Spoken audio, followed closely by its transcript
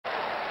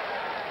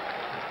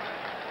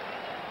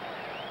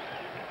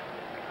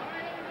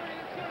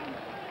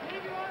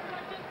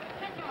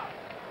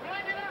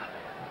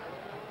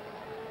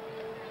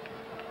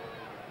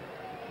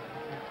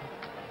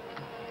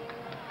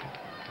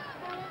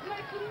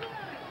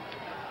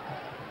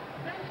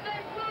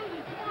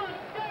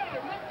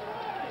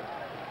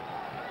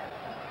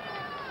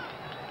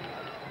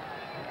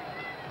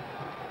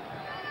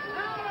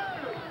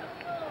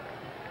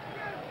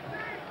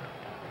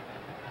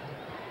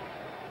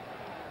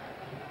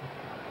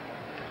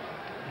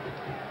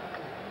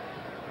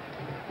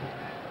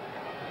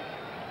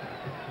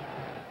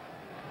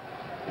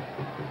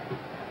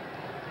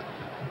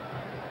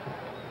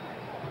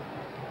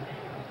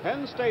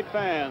Penn State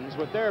fans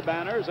with their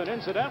banners, and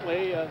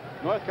incidentally,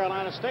 North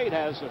Carolina State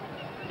has a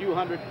few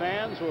hundred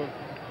fans who have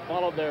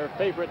followed their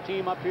favorite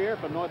team up here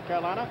from North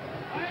Carolina.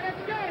 All right, let's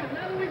go.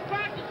 Now that we've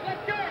practiced,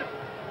 let's go.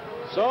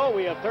 So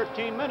we have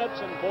 13 minutes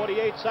and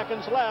 48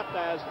 seconds left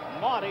as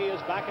Monty is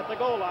back at the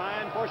goal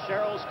line for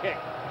Sherrill's kick.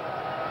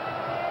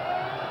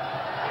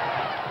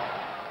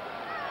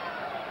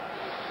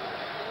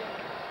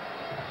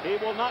 He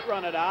will not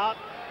run it out,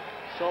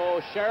 so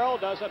Sherrill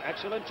does an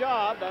excellent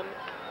job, and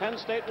Penn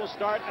State will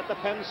start at the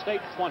Penn State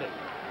 20.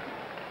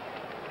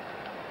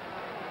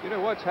 You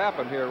know what's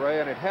happened here, Ray,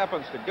 and it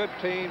happens to good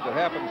teams, it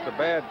happens to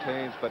bad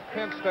teams, but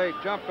Penn State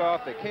jumped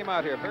off. They came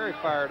out here very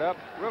fired up,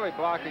 really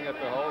blocking at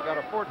the hole, got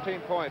a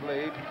 14-point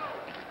lead,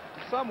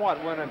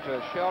 somewhat went into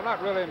a shell, not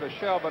really into a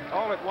shell, but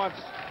all at once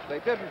they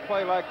didn't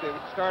play like they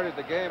started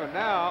the game, and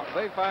now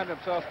they find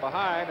themselves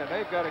behind, and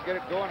they've got to get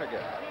it going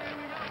again.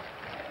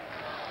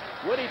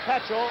 Woody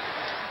Petchel,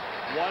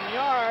 1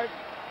 yard.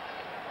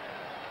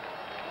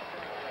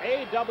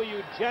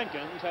 A.W.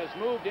 Jenkins has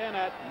moved in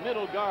at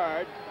middle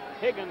guard.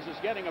 Higgins is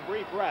getting a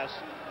brief rest.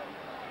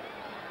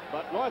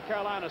 But North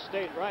Carolina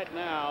State right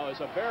now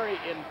is a very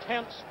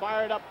intense,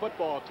 fired-up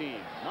football team,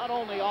 not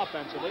only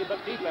offensively, but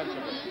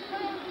defensively.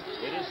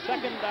 It is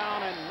 2nd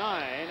down and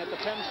 9 at the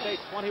Penn State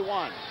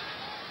 21.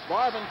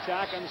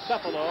 Barbanchak and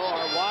Cephalo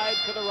are wide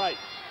to the right.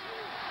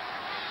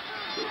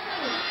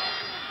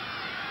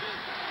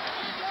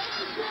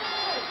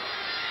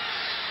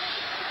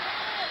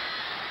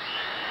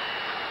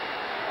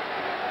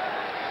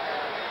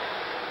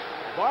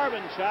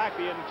 Barbanchak,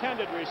 the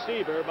intended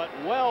receiver, but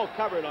well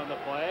covered on the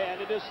play,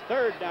 and it is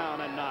 3rd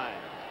down and 9.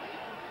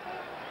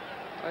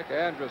 I think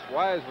Andrus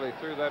wisely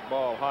threw that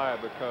ball high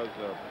because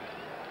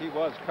he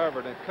was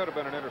covered. It could have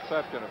been an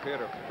interception if he had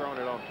thrown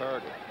it on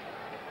target.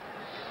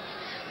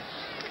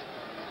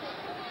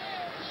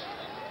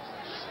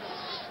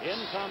 In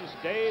comes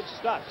Dave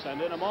Stutz,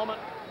 and in a moment,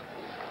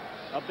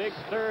 a big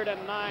 3rd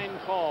and 9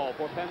 call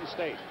for Penn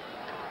State.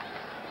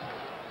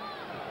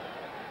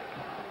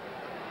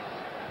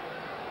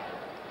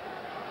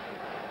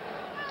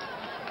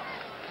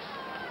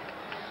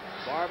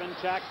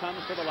 Barbanchak comes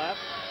to the left.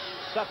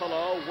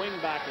 Cephalo,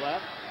 wingback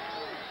left.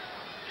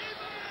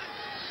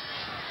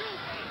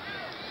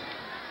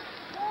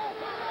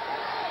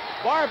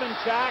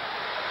 Barbanchak.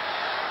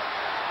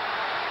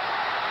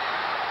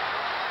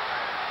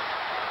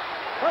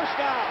 First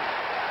down.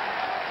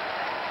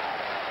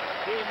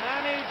 He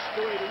managed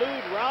to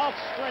elude Ralph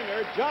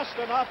Stringer just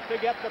enough to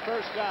get the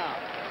first down.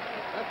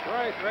 That's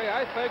right, Ray.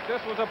 I think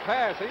this was a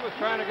pass. He was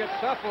trying to get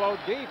Cephalo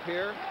deep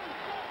here.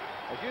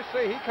 As you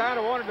see, he kind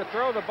of wanted to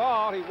throw the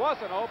ball. He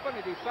wasn't open.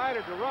 He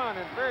decided to run,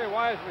 and very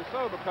wisely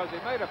so, because he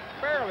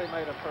barely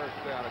made a first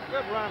down. A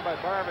good run by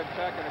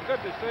Barbanchak and a good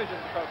decision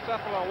because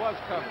Cephalo was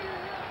coming.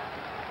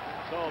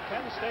 So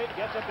Penn State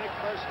gets a big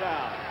first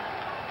down.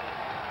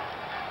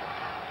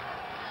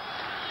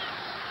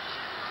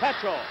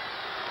 Petchel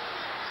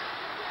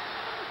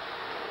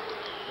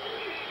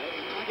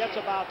gets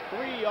about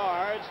 3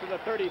 yards to the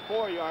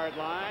 34-yard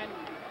line,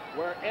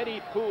 where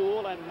Eddie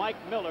Poole and Mike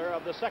Miller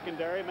of the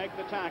secondary make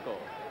the tackle.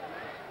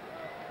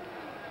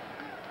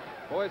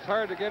 Boy, it's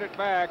hard to get it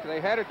back.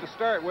 They had it to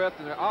start with,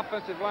 and the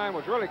offensive line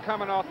was really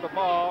coming off the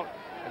ball,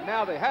 and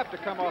now they have to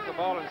come off the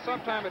ball, and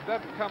sometimes it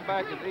doesn't come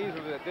back as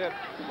easily as it did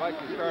like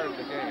you started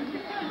the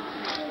game.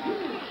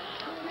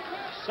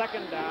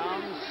 2nd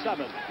down,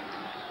 7.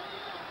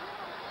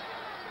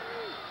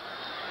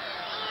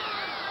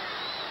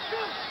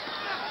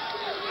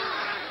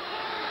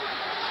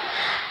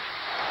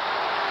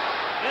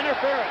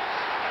 Interference.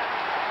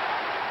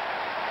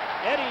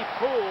 Eddie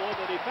Poole,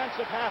 the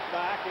defensive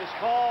halfback, is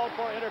called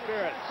for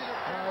interference.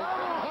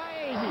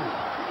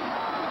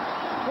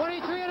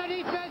 23 on a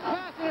defense,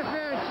 pass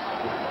interference.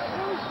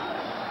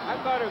 I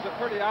thought it was a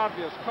pretty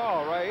obvious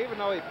call, Ray. Even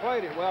though he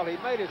played it well, he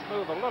made his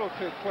move a little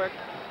too quick.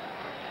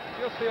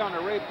 You'll see on the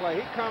replay,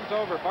 he comes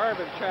over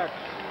Barbanchak's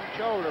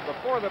shoulder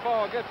before the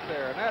ball gets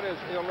there, and that is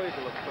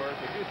illegal, of course.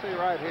 As you see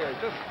right here,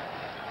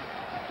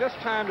 just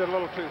timed it a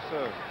little too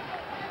soon.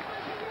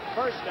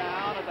 First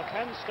down at the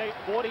Penn State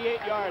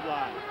 48-yard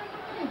line.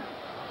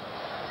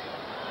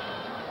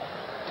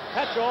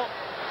 Petchel,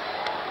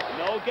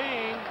 no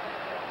gain.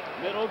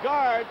 Middle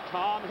guard,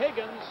 Tom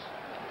Higgins.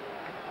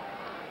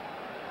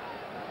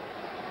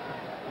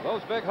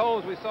 Those big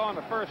holes we saw in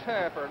the first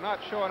half are not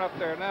showing up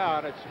there now,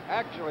 and it's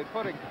actually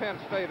putting Penn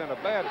State in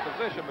a bad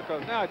position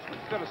because now it's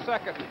instead of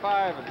 2nd and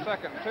 5 and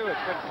 2nd and 2,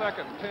 it's been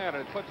 2nd and 10,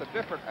 and it puts a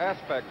different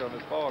aspect on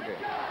this ball game.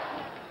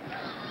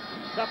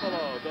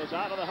 Cephalo goes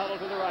out of the huddle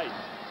to the right.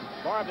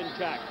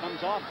 Barbanchak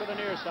comes off to the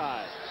near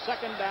side.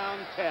 2nd down,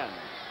 10.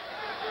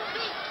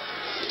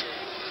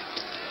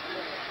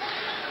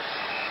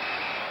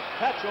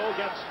 Petchel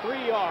gets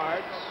 3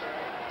 yards,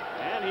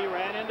 and he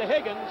ran into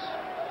Higgins.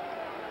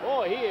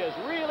 Boy, he is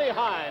really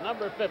high,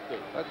 number 50.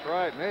 That's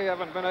right, and they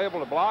haven't been able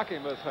to block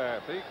him this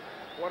half.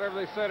 Whatever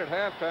they said at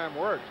halftime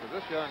works, but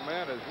this young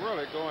man is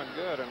really going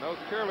good, and those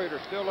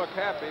cheerleaders still look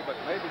happy, but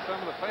maybe some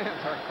of the fans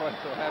aren't quite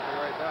so happy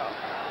right now.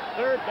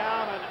 3rd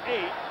down and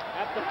 8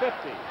 at the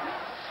 50.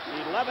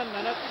 11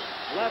 minutes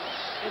left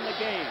in the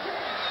game.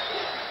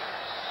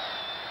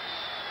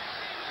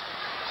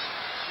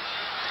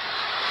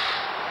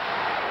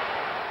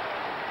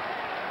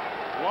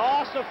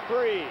 Loss of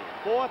 3,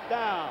 4th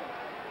down.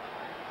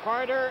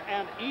 Carter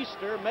and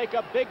Easter make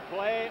a big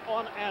play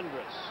on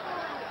Andrus.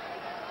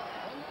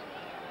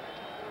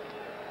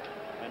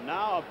 And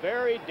now a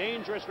very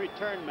dangerous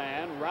return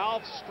man,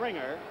 Ralph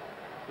Stringer,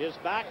 is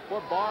back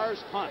for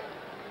Barr's punt.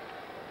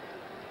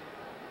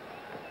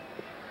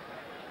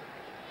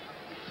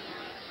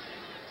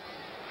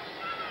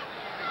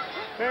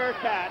 Fair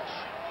catch.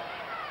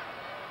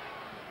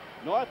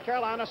 North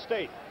Carolina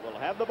State will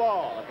have the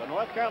ball at the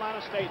North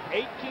Carolina State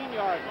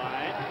 18-yard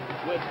line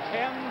with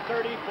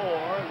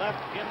 10:34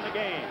 left in the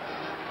game.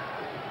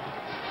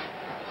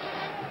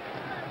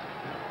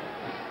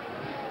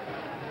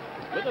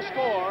 With the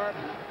score,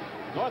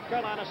 North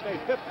Carolina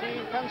State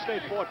 15, Penn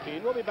State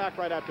 14. We'll be back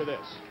right after this.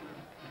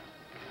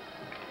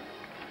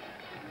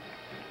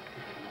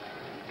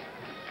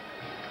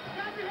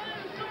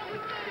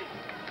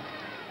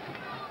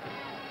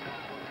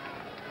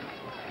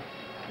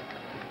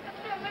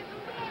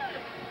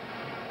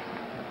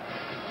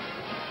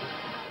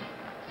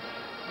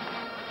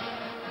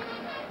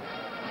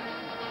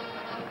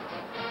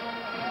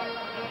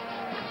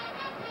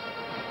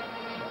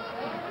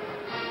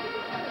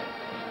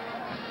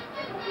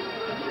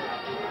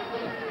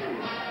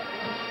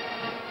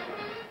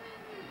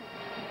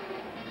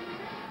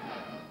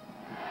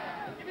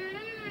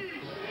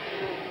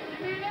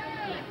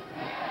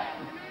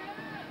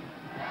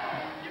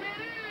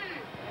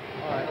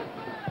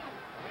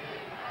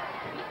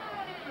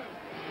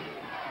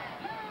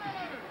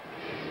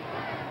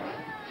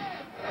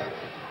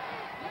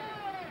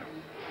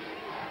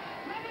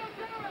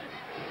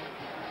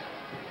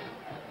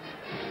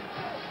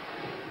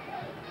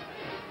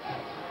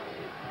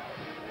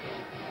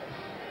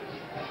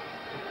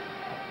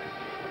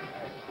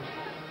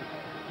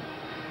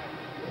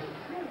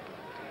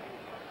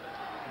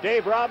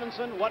 Dave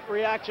Robinson, what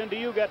reaction do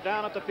you get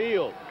down at the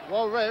field?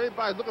 Well, Ray,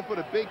 everybody's looking for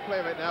the big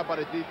play right now by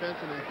the defense,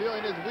 and the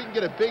feeling is if we can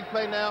get a big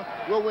play now,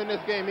 we'll win this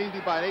game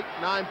easy by 8,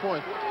 9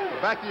 points.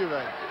 So back to you,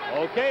 Ray.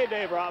 Okay,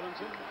 Dave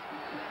Robinson.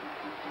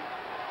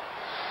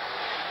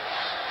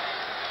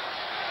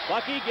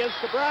 Bucky gives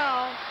to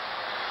Brown.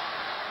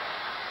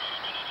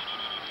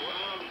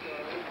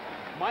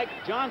 Mike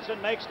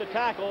Johnson makes the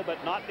tackle, but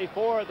not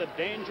before the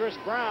dangerous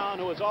Brown,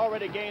 who has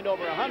already gained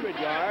over 100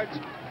 yards,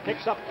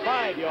 picks up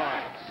 5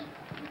 yards.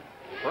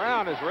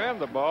 Brown has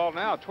rammed the ball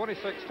now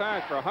 26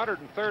 times for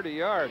 130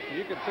 yards.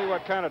 You can see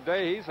what kind of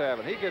day he's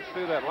having. He gets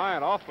through that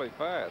line awfully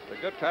fast. A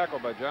good tackle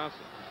by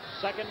Johnson.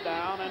 2nd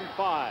down and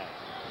 5.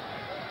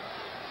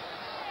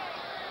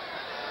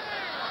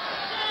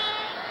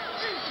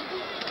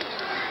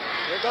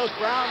 Here goes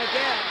Brown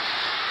again.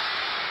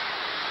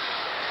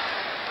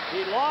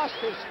 He lost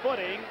his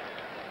footing.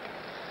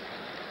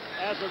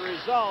 As a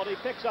result, he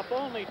picks up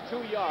only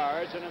 2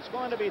 yards, and it's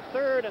going to be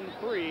 3rd and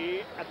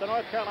 3 at the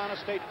North Carolina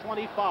State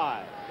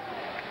 25.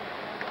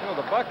 You know,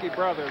 the Bucky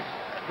brothers,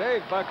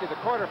 Dave Bucky,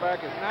 the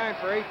quarterback, is 9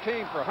 for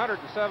 18 for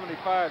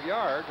 175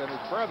 yards, and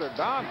his brother,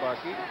 Don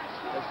Bucky,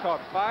 has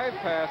caught 5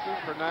 passes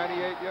for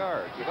 98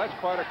 yards. So that's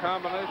quite a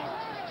combination.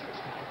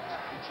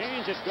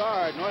 Change at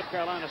guard, North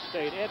Carolina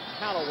State. Ed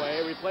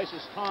Callaway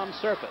replaces Tom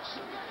Surface.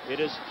 It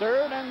is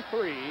 3rd and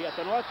 3 at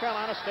the North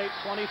Carolina State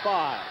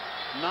 25.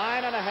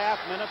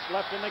 9.5 minutes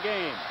left in the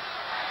game.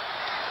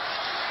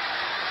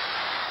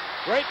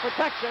 Great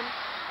protection.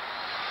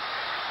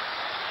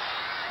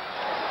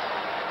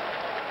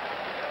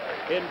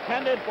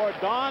 Intended for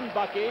Don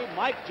Bucky.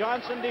 Mike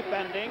Johnson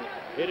defending.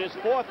 It is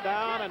 4th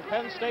down, and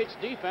Penn State's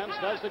defense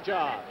does the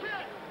job.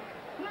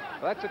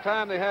 That's the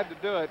time they had to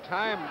do it.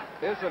 Time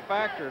is a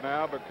factor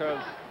now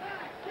because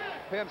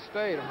Penn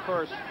State, of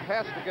course,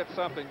 has to get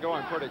something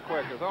going pretty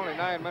quick. There's only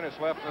 9 minutes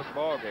left in this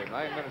ball game,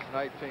 9 minutes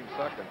and 18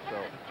 seconds.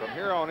 So from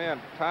here on in,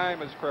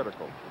 time is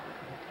critical.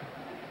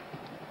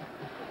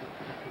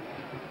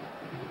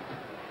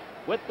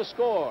 With the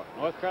score,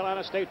 North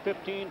Carolina State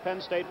 15,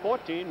 Penn State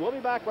 14. We'll be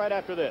back right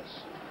after this.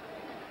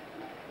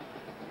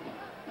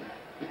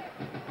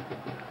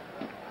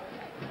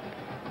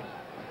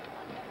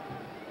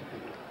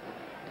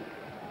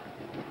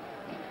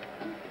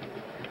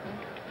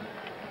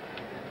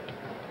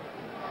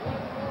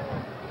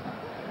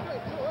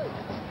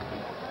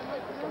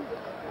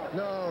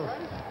 No.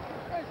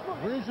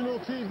 Regional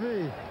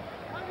TV.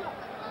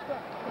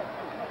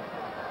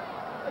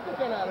 Get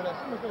that out of there.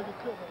 Someone's going to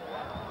get killed.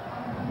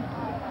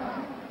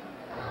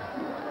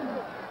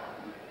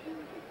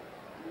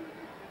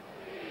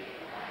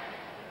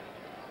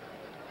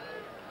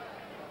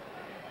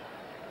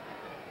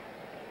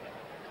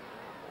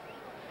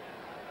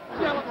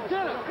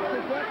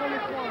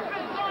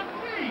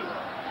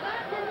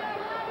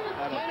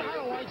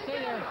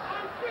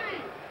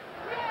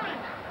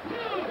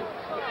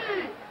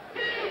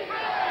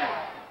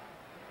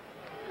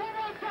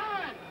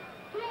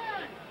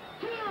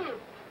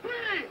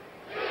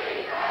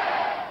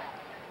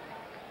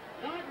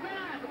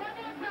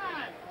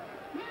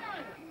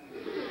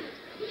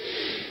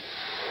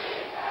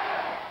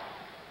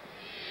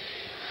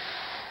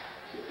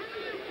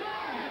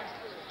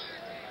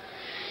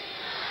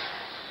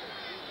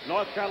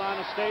 North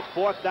Carolina State,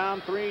 4th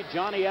down 3.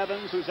 Johnny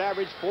Evans, who's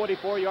averaged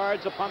 44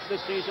 yards a punt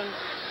this season.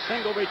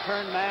 Single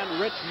return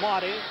man, Rich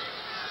Motti,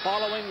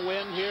 following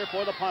win here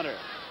for the punter.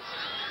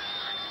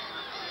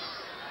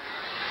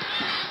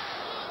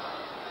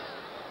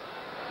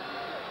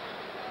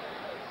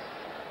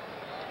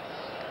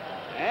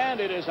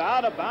 And it is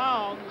out of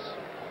bounds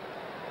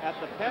at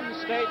the Penn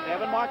State, they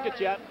haven't marked it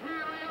yet,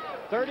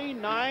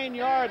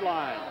 39-yard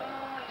line.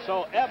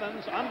 So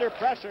Evans under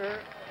pressure,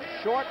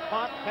 short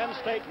punt, Penn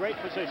State, great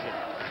position.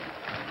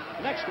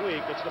 Next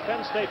week, it's the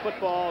Penn State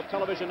Football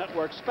Television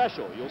Network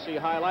special. You'll see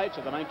highlights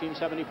of the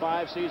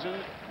 1975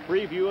 season,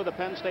 preview of the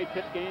Penn State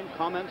Pitt game,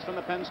 comments from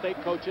the Penn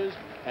State coaches,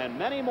 and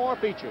many more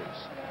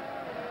features.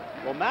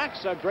 Well,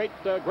 Max, a great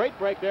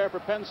break there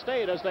for Penn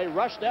State as they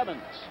rushed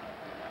Evans.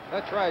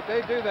 That's right.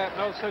 They do that in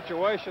those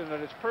situations,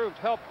 and it's proved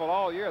helpful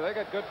all year. They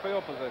got good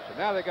field position.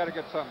 Now they got to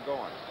get something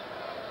going.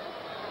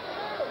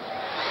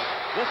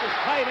 This is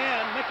tight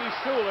end Mickey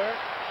Schuler.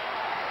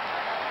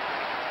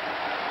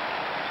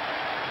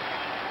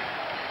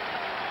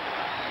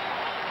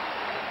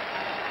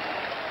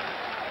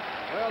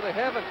 Well, they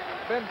haven't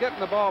been getting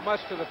the ball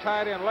much to the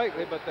tight end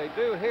lately, but they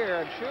do here,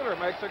 and Schuler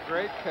makes a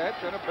great catch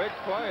and a big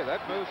play.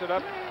 That moves it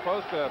up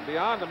close to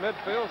beyond the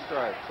midfield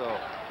stripe. So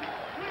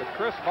with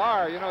Chris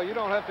Barr, you know, you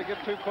don't have to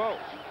get too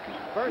close.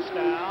 First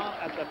down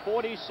at the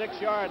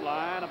 46-yard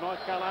line of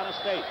North Carolina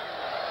State.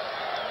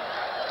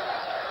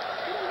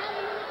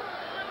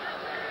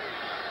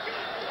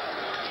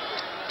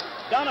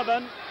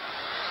 Donovan,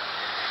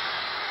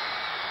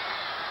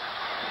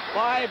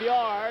 5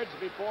 yards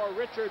before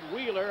Richard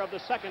Wheeler of the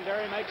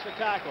secondary makes the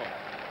tackle.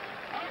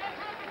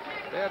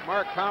 They had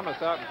Mark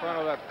Thomas out in front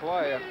of that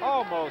play and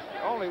almost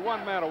only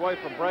one man away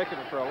from breaking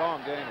it for a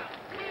long gainer.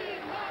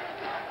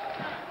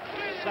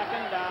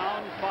 2nd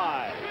down,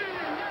 5.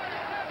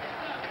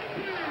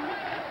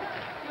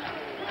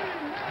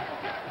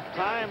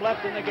 Time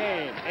left in the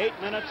game, 8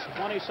 minutes,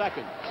 20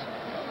 seconds.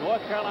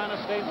 North Carolina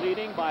State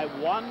leading by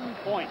 1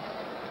 point.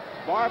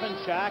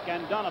 Barbanchak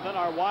and Donovan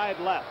are wide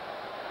left.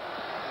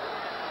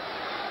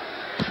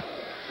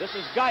 This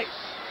is Geis.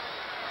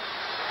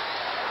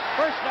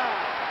 First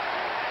down.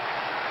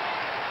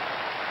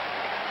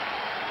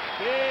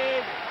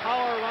 Big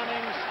power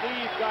running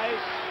Steve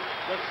Geis,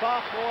 the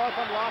sophomore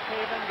from Lock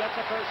Haven, gets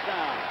a first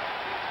down.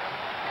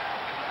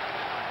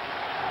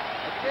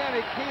 Again,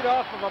 he keyed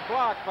off of a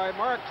block by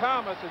Mark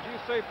Thomas, as you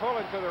see,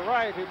 pulling to the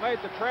right. He made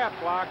the trap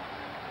block.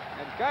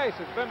 And Geis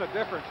has been the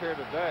difference here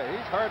today.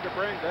 He's hard to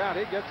bring down.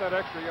 He gets that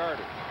extra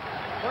yardage.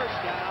 First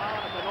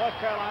down at the North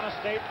Carolina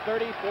State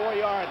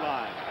 34-yard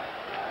line.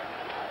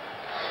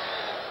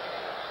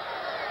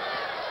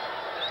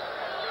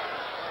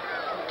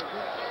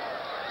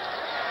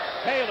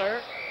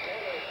 Taylor,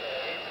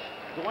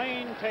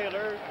 Dwayne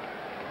Taylor,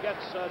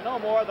 gets no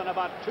more than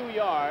about 2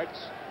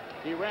 yards.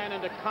 He ran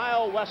into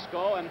Kyle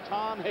Wesco and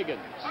Tom Higgins.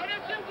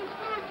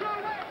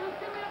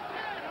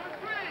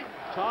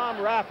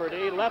 Tom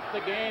Rafferty left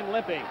the game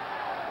limping,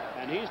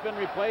 and he's been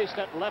replaced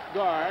at left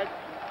guard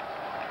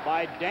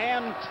by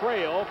Dan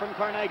Trail from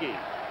Carnegie.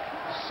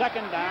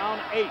 2nd down,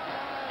 8.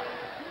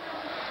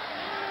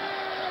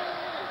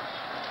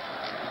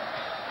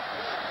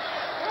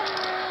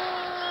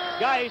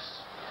 Geis,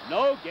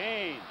 no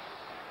gain.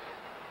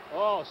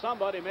 Oh,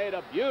 somebody made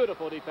a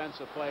beautiful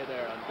defensive play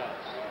there on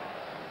Geis.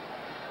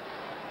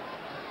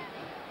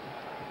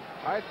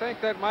 I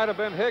think that might have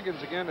been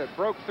Higgins again that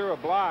broke through a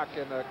block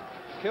and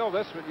killed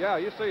this one. Yeah,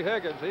 you see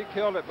Higgins. He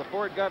killed it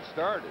before it got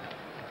started.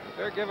 If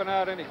they're giving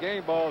out any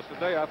game balls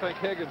today, I think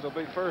Higgins will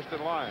be first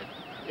in line.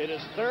 It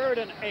is 3rd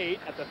and 8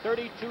 at the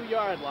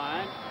 32-yard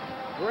line.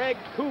 Greg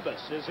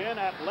Kubas is in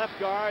at left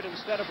guard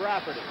instead of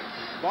Rafferty.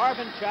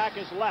 Barbanchak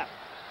is left.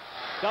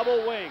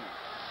 Double wing.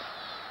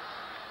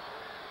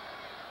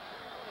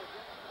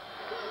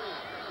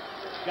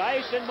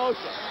 Geis in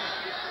motion.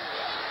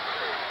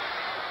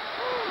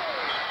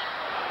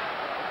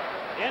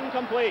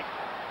 Incomplete.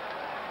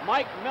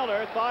 Mike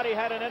Miller thought he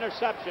had an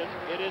interception.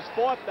 It is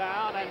 4th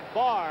down, and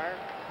Barr,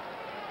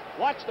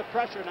 watch the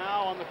pressure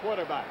now on the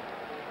quarterback.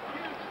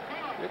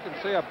 You can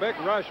see a big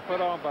rush put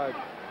on by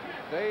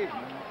Dave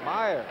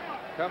Meyer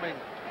coming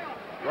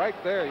right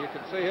there. You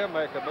can see him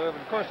make a move.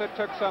 And of course, it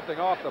took something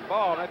off the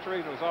ball, and that's the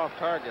reason it was off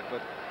target,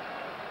 but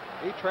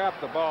he trapped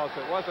the ball,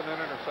 so it wasn't an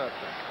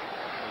interception.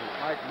 It was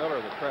Mike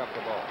Miller that trapped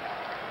the ball.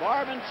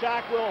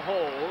 Barbanchak will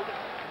hold.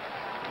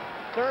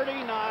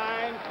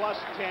 39 plus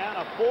 10,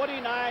 a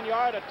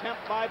 49-yard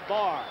attempt by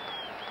Barr.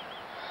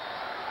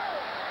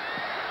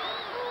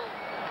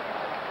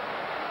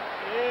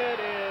 It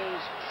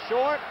is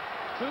short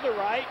to the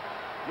right.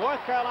 North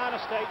Carolina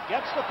State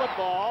gets the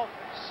football.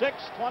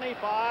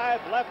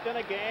 6:25 left in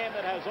a game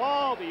that has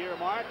all the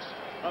earmarks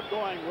of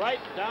going right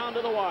down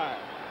to the wire.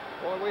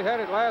 Boy, we had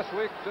it last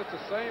week just the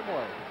same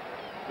way.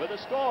 With the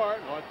score,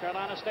 North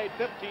Carolina State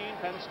 15,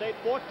 Penn State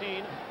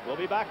 14. We'll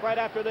be back right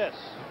after this.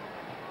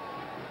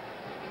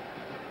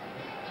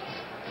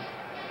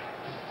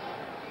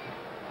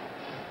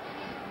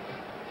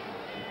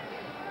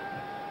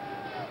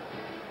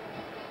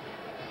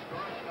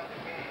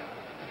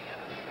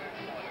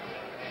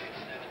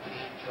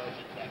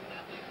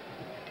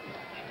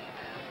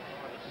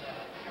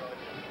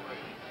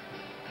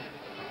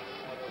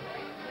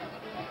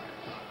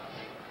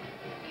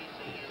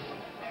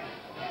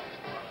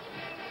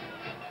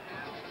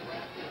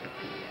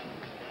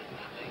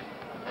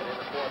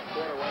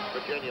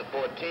 Virginia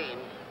 14,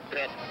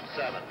 Pitt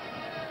 7.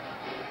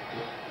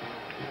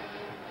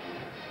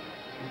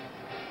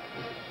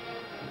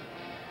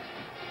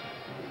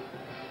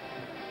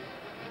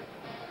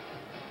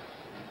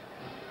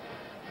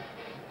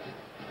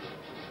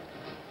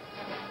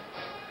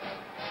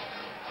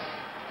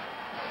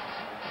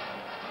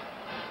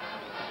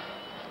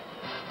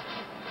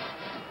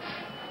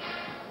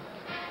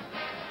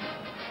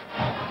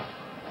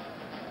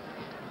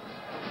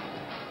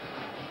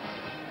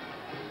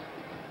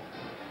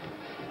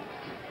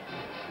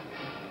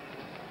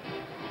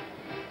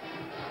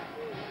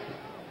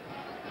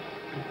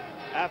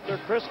 After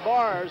Chris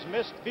Barr's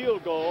missed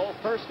field goal,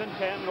 1st and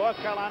 10, North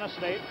Carolina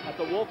State at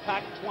the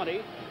Wolfpack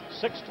 20.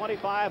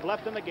 6:25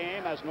 left in the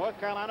game as North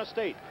Carolina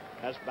State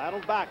has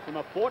battled back from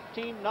a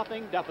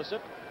 14-0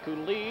 deficit to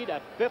lead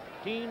at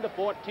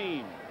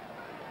 15-14.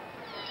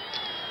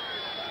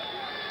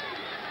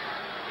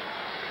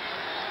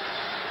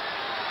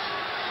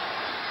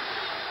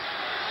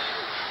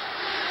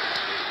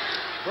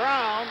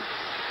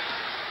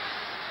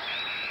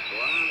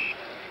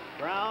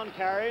 Brown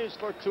carries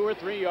for 2 or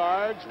 3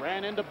 yards,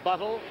 ran into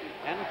Buttle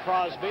and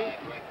Crosby.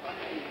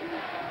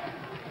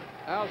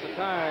 Now's the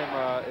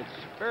time. It's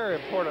very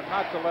important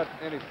not to let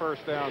any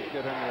first downs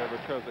get in there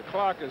because the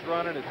clock is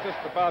running. It's just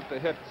about to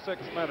hit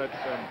 6 minutes,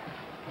 and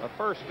a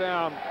first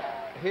down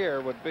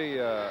here would be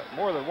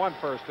more than one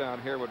first down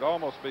here would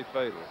almost be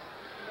fatal.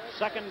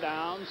 2nd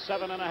down,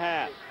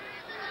 7.5.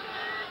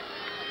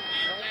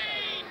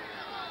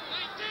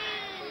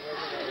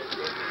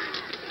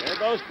 There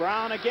goes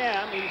Brown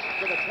again. He's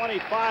to the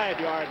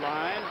 25-yard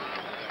line.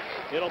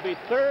 It'll be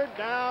 3rd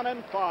down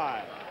and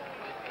 5.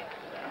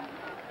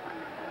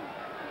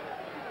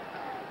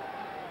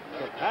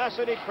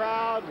 Capacity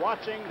crowd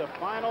watching the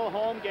final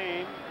home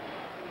game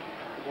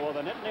for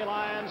the Nittany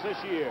Lions this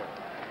year.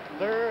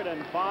 3rd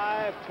and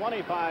 5,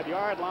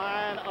 25-yard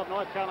line of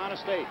North Carolina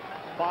State.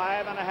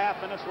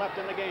 5.5 minutes left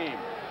in the game.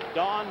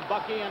 Don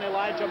Bucky and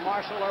Elijah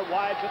Marshall are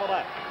wide to the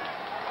left.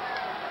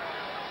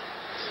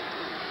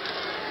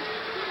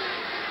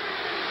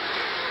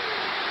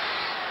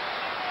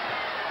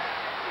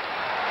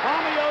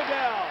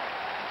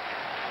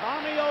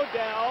 Tommy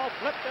Odell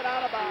flipped it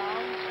out of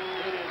bounds.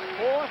 It is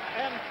 4th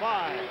and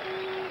 5.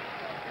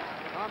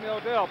 Tommy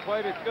Odell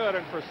played it good,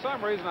 and for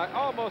some reason I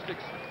almost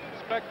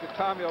expected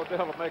Tommy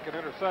Odell to make an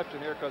interception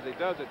here because he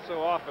does it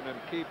so often in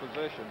key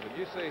positions. And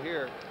you see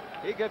here,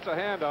 he gets a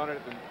hand on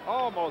it and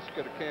almost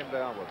could have came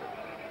down with it.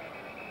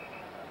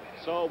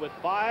 So with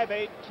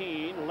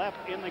 5:18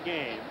 left in the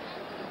game,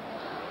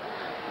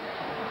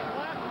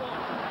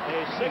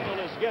 a signal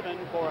is given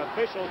for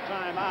official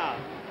timeout.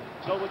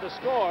 So with the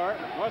score,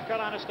 North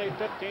Carolina State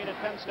 15 and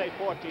Penn State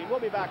 14.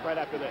 We'll be back right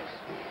after this.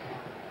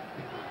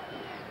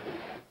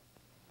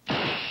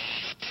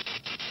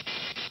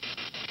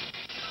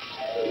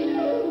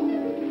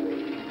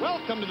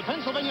 Welcome to the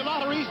Pennsylvania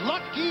Lottery's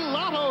Lucky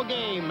Lotto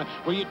game,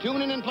 where you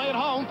tune in and play at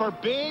home for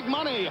big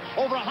money.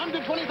 Over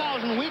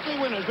 120,000 weekly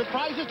winners with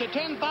prizes to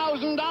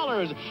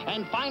 $10,000.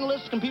 And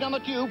finalists compete on the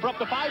cube for up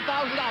to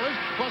 $5,000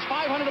 plus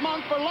 $500 a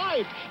month for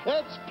life.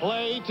 It's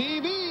Play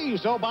TV.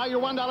 So buy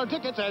your $1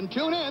 tickets and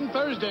tune in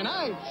Thursday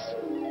nights.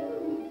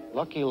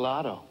 Lucky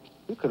Lotto.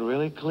 You could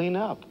really clean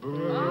up.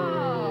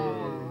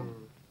 Oh.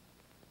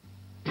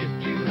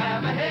 If you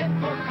have a head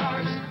for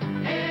cars,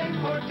 head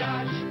for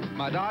Dodge.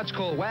 My Dodge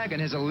Colt wagon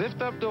has a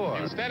lift-up door.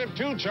 Instead of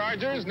 2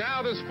 Chargers,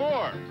 now there's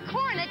 4.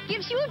 Coronet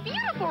gives you a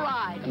beautiful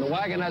ride. And the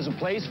wagon has a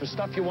place for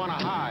stuff you want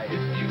to hide. If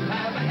you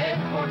have a head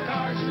for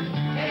cars,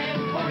 head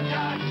for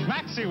Dodge.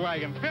 Maxi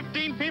wagon,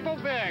 15 people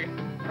big.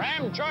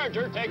 Ram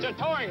Charger takes a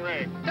towing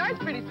rig. Starts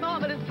pretty small,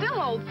 but it still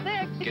holds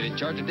 6. Get a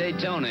charge of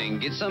Daytona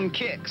and get some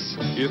kicks.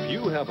 If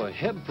you have a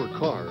head for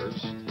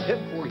cars, head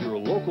for your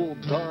local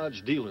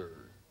Dodge dealer.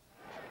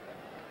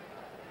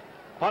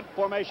 Punt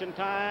formation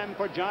time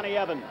for Johnny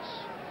Evans.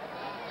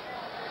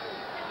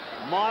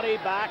 Maudie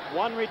back,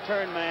 1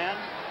 return man.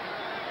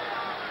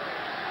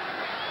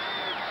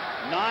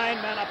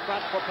 9 men up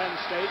front for Penn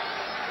State.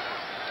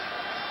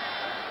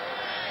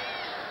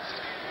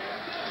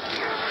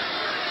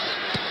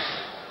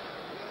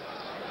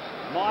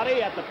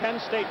 Maudie at the Penn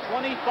State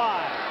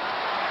 25.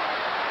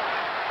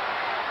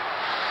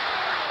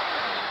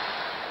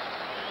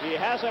 He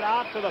has it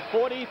out to the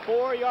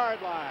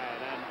 44-yard line,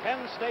 and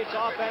Penn State's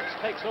offense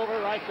takes over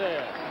right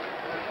there.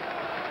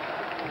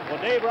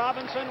 Well, Dave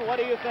Robinson, what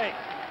do you think?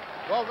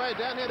 Well, right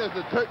down here, there's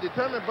a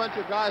determined bunch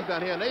of guys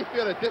down here, and they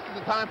feel that this is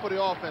the time for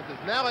the offense.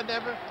 It's now or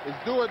never. It's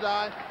do or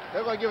die.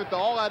 They're going to give it to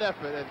all that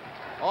effort, and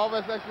all of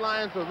us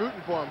ex-Lions are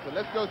rooting for them, so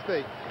let's go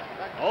State.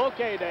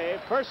 Okay,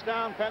 Dave. First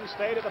down, Penn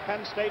State at the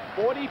Penn State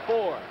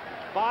 44.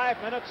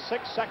 5 minutes,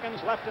 6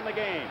 seconds left in the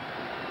game.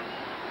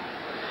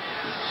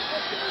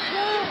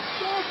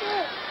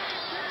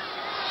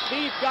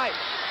 Steve Geist.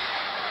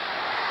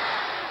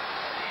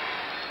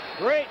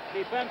 Great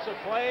defensive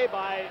play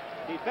by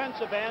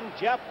defensive end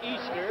Jeff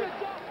Easter.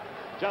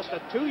 Just a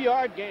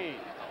 2-yard gain.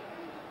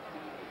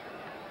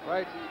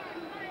 Right.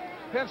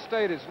 Penn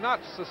State is not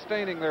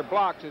sustaining their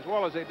blocks as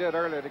well as they did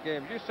earlier in the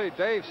game. You see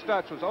Dave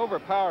Stutz was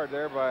overpowered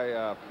there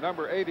by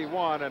number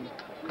 81, and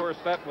of course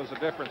that was the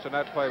difference in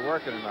that play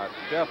working or not.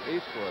 Jeff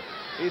Easter.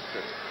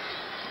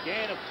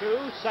 Gain of 2,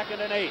 2nd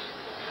and 8.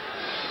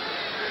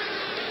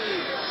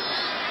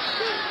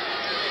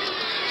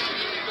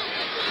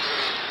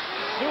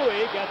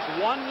 Dewey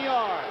gets 1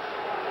 yard.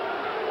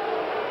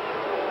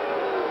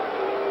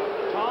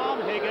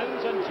 Tom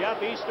Higgins and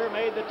Jeff Easter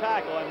made the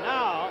tackle, and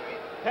now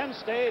Penn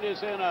State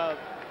is in a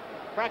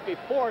practically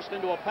forced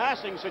into a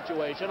passing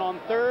situation on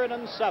 3rd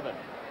and 7.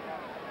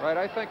 Right,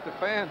 I think the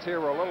fans here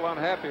were a little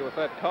unhappy with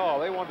that call.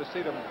 They wanted to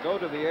see them go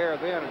to the air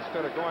then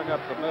instead of going up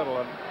the middle,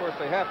 and of course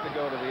they have to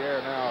go to the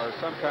air now or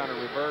some kind of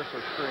reverse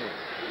or screen.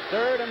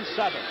 3rd and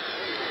 7.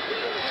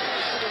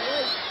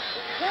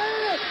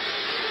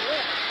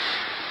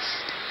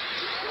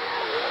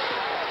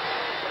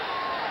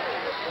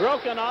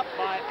 Broken up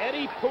by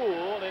Eddie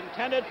Poole,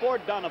 intended for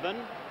Donovan,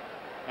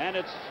 and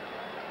it's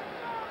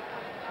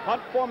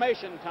punt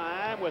formation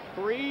time with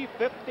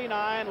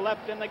 3:59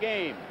 left in the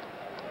game.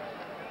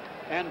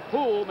 And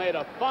Poole made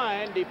a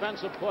fine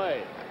defensive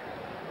play.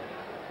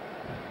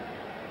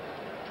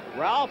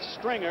 Ralph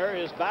Stringer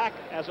is back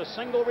as a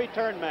single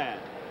return man.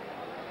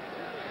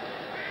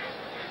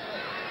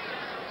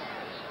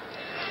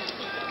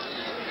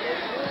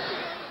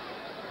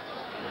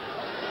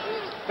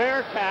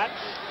 Fair catch.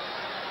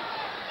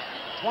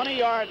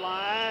 20-yard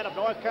line of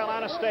North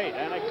Carolina State.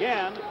 And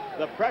again,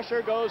 the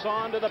pressure goes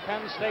on to the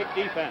Penn State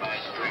defense.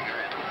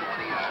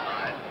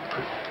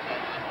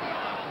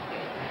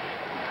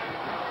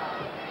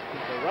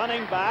 The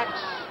running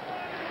backs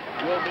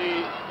will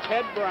be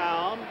Ted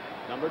Brown,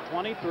 number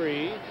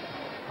 23.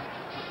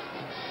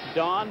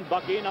 Don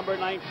Bucky, number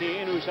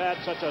 19, who's had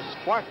such a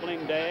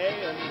sparkling day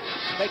and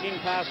taking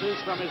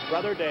passes from his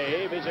brother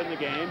Dave, is in the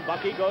game.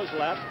 Bucky goes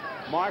left.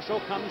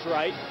 Marshall comes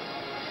right.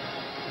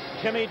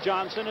 Timmy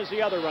Johnson is the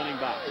other running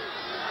back.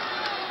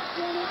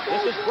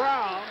 This is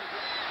Brown.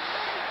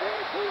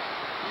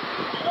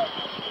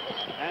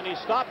 And he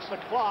stops the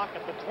clock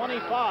at the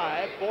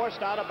 25,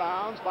 forced out of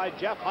bounds by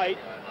Jeff Height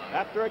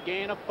after a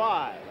gain of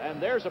 5.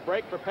 And there's a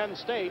break for Penn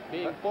State,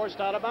 being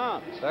forced out of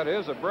bounds. That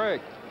is a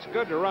break. It's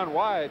good to run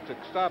wide to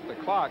stop the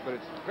clock, but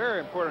it's very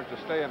important to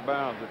stay in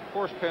bounds. It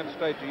forced Penn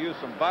State to use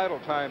some vital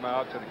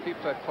timeouts, and it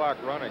keeps that clock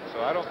running.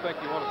 So I don't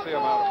think you want to see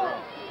them out of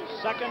bounds.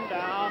 2nd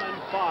down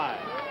and 5.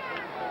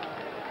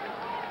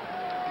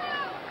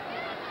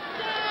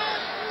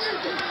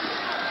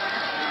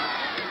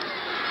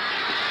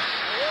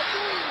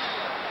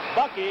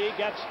 Bucky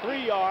gets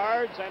 3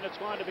 yards, and it's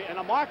going to be, and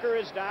a marker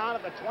is down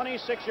at the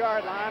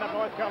 26-yard line of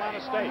North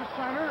Carolina State.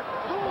 Center,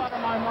 what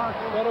am I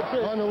marking?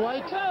 On the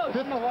white?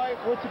 On the white,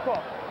 what's it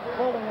called?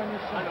 Holding on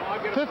your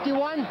center.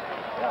 51?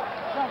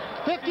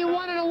 Yeah.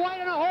 51 and a white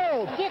and a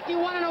hold.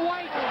 51 and a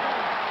white. 51.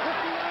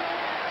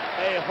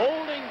 A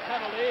holding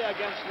penalty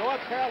against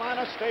North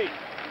Carolina State.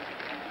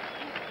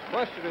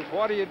 Question is,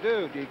 what do?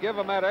 Do you give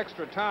them that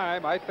extra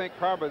time? I think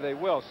probably they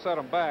will set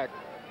them back.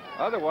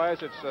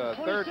 Otherwise, it's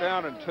 3rd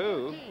down and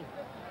 2.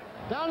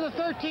 Down to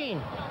 13.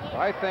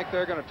 I think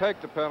they're going to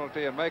take the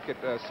penalty and make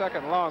it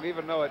 2nd long,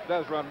 even though it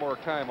does run more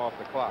time off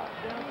the clock.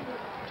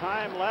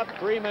 Time left,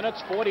 3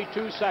 minutes,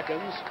 42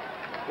 seconds.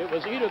 It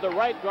was either the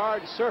right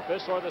guard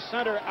Surface or the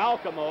center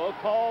Alcamo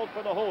called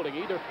for the holding,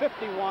 either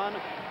 51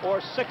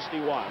 or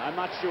 61. I'm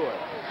not sure.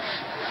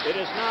 It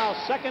is now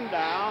 2nd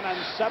down and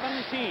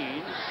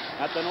 17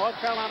 at the North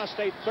Carolina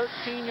State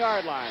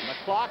 13-yard line. The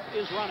clock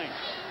is running.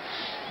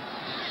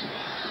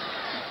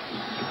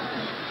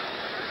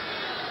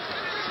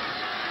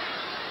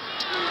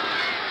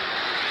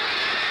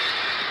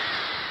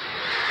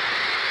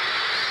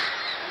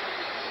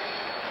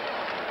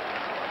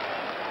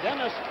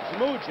 Dennis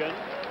Zmugin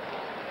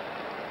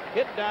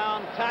hit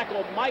down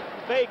tackle Mike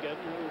Fagan.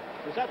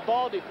 Was that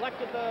ball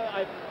deflected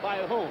by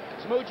whom?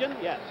 Zmugin?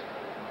 Yes.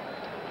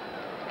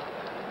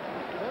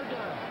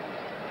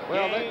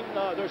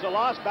 Well, there's a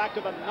loss back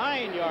to the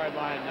 9-yard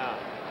line now.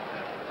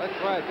 That's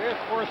right. They're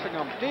forcing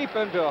them deep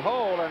into a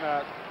hole, and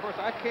of course,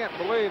 I can't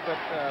believe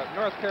that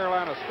North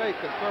Carolina State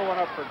can throw one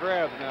up for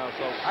grabs now.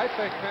 So I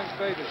think Penn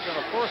State is going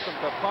to force them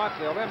to punt.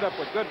 They'll end up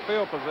with good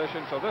field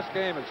position, so this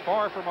game is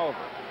far from over.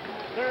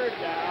 3rd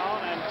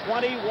down and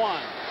 21.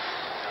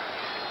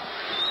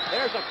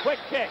 There's a quick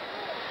kick.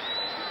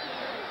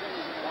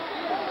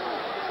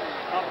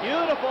 A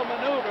beautiful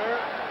maneuver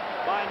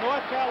by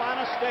North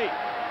Carolina State.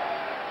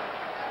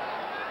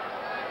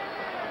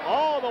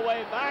 All the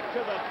way back to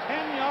the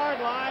 10-yard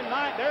line.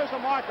 There's a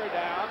marker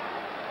down.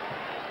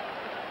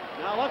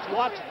 Now let's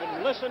watch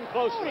and listen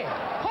closely.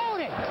 Hold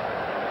it!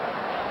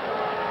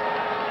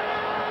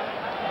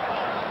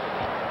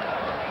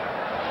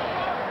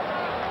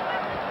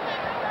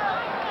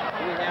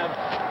 We have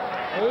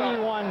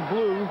 81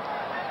 blue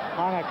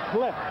on a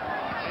clip.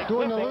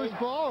 Doing the loose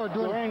ball or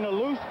during the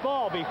loose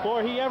ball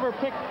before he ever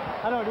picked.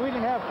 I don't know. We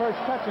didn't have first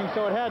touching,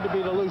 so it had to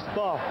be the loose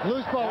ball.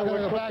 Loose ball. We're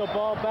going to put the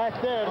ball back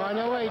there. Oh,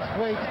 no, wait.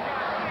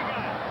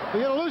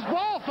 We got a loose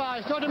ball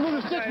foul. Started to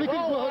move the sticks. We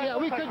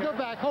could go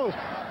back. Hold it.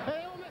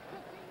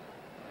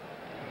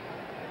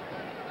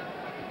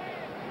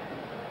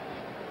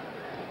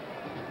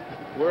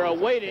 We're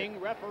awaiting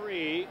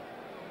referee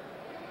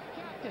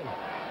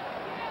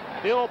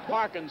Bill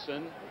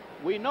Parkinson.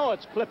 We know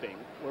it's clipping.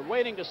 We're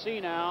waiting to see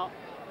now,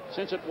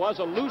 since it was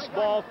a loose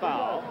ball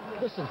foul.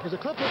 Listen, there's a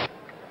clipper.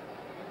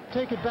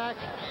 Take it back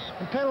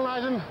and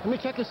penalize him. Let me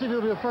check to see if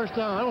it'll be a first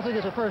down. I don't think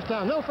it's a first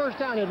down. No first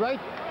down yet, right?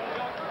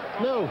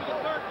 No.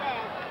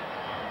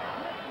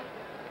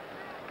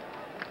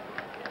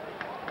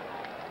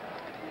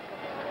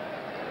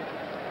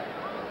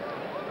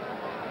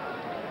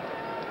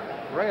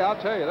 Ray,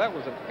 I'll tell you, that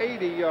was an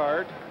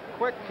 80-yard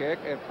quick kick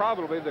and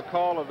probably the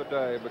call of the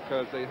day,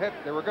 because they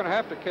were going to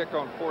have to kick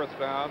on 4th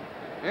down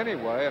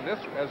anyway, and this,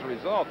 as a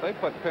result, they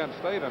put Penn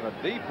State in a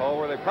deep hole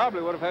where they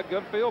probably would have had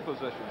good field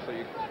position. So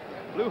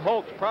Lou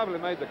Holtz probably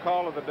made the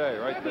call of the day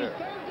right there.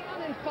 3rd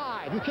down and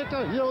 5. You kicked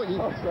on.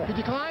 He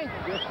declined?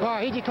 All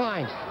right, he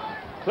declined.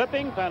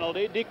 Clipping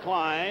penalty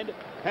declined.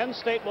 Penn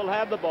State will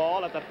have the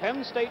ball at the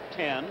Penn State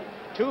 10.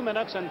 2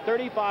 minutes and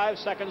 35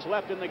 seconds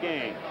left in the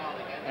game.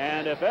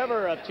 And if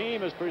ever a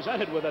team is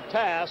presented with a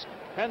task,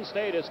 Penn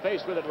State is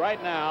faced with it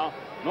right now.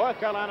 North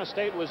Carolina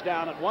State was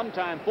down at one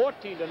time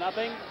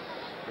 14-0,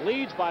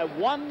 leads by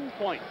 1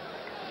 point,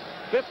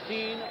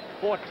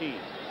 15-14.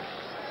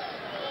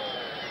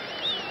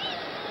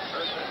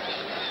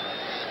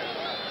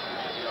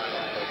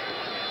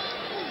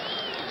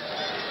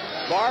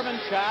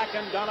 Barbanchak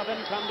and Donovan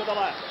come to the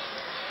left.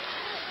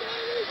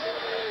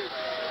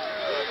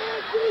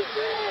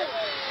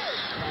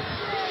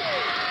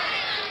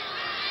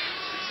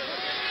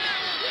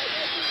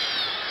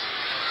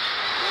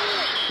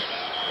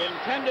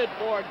 Intended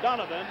for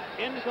Donovan,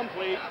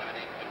 incomplete.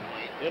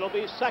 It'll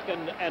be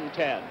 2nd and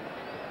 10.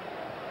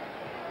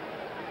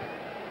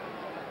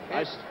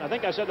 I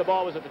think I said the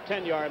ball was at the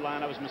 10-yard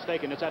line. I was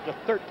mistaken. It's at the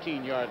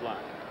 13-yard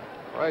line.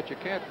 Right, you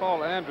can't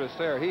fault Andrus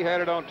there. He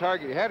had it on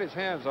target. He had his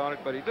hands on it,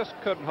 but he just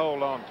couldn't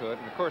hold on to it.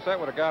 And, of course, that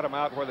would have got him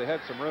out where they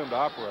had some room to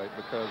operate,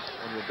 because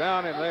when you're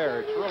down in there,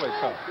 it's really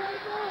tough.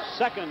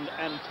 2nd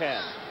and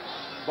 10.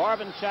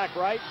 Barbanchak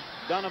right,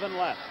 Donovan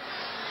left.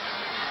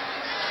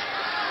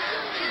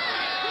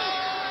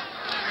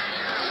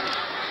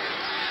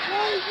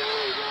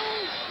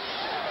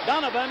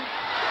 Donovan.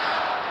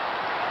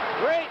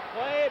 Great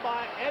play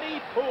by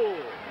Eddie Poole.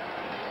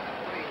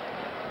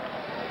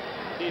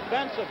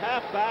 Defensive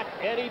halfback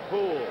Eddie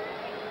Poole.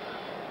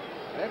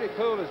 Eddie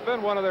Poole has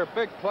been one of their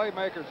big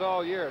playmakers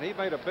all year, and he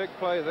made a big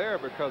play there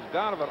because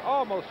Donovan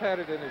almost had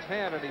it in his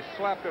hand, and he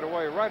slapped it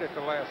away right at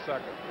the last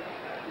second.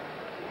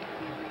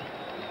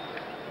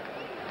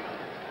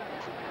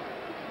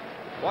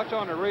 Watch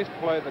on the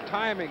replay the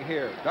timing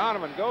here.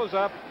 Donovan goes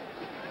up,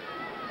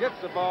 gets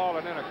the ball,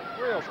 and then a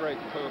real great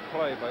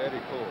play by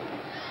Eddie Poole.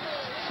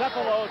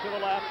 Cephalo to the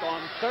left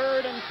on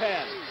 3rd and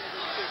 10.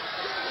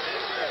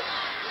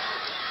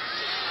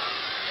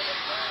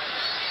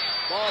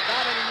 Ball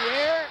batted in the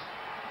air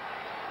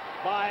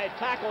by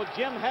tackle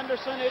Jim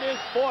Henderson. It is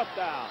 4th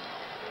down.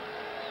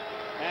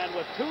 And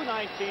with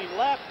 2:19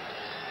 left,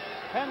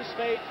 Penn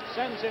State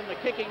sends in the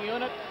kicking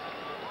unit.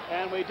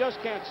 And we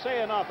just can't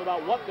say enough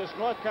about what this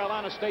North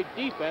Carolina State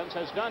defense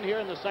has done here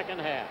in the second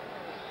half.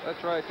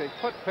 That's right. They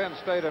put Penn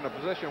State in a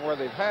position where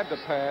they've had to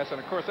pass. And,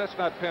 of course, that's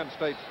not Penn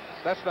State's.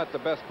 That's not the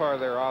best part of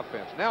their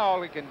offense. Now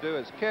all he can do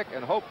is kick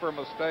and hope for a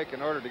mistake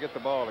in order to get the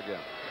ball again.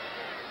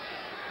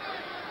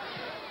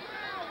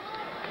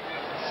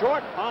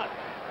 Short punt,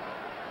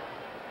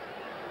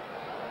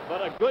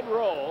 but a good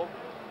roll.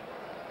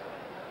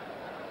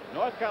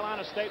 North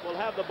Carolina State will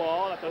have the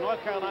ball at the North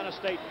Carolina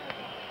State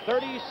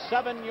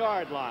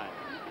 37-yard line.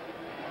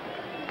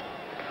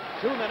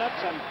 2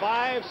 minutes and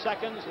 5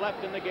 seconds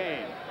left in the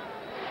game.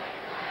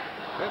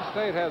 Penn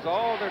State has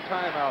all their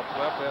timeouts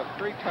left. They have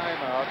 3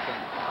 timeouts,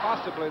 and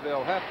possibly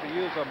they'll have to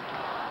use them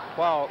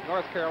while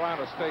North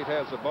Carolina State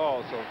has the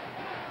ball. So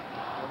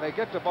when they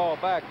get the ball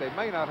back, they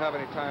may not have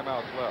any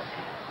timeouts left.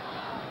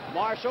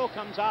 Marshall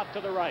comes out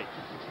to the right.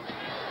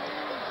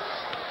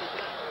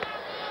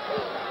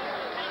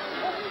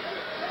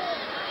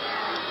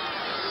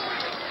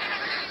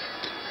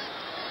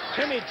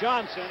 Timmy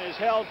Johnson is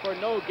held for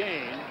no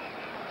gain.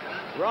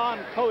 Ron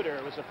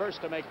Coder was the first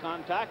to make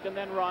contact, and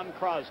then Ron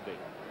Crosby.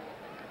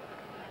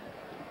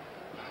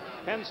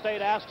 Penn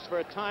State asks for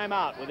a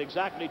timeout with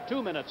exactly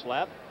 2 minutes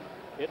left.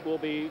 It will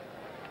be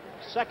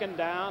 2nd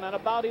down and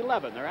about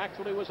 11. There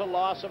actually was a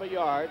loss of a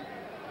yard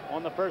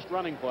on the first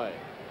running play.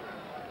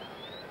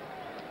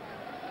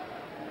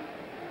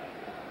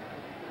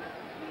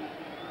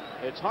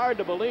 It's hard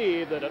to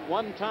believe that at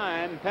one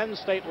time Penn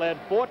State led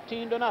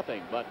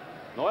 14-0, but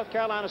North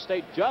Carolina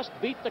State just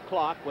beat the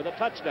clock with a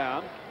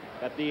touchdown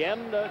at the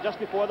end, just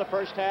before the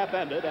first half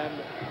ended,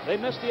 and they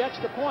missed the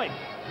extra point.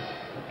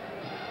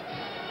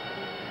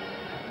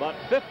 But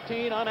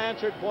 15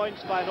 unanswered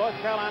points by North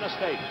Carolina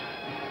State.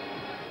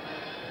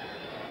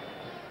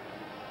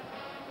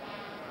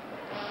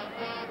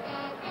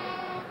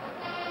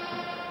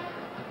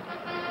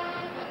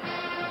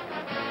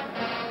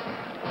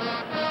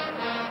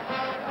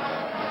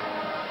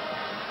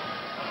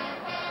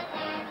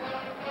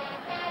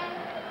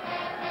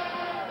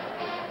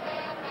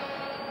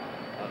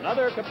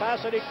 Another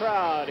capacity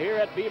crowd here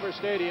at Beaver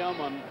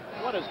Stadium on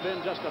what has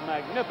been just a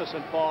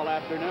magnificent fall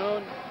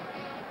afternoon.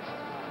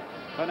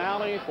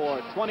 Finale for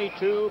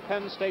 22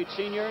 Penn State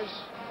seniors.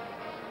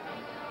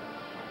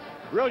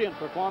 Brilliant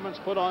performance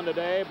put on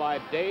today by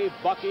Dave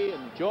Buckey,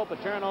 and Joe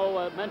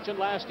Paterno mentioned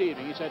last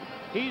evening. He said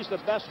he's the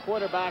best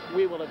quarterback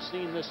we will have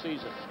seen this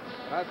season.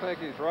 I think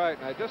he's right,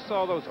 and I just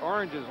saw those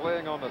oranges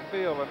laying on the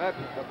field, and that,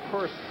 of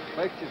course,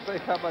 makes you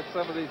think how much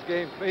some of these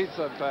games mean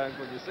sometimes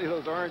when you see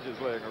those oranges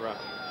laying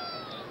around.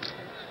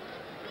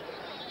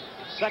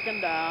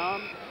 Second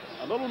down,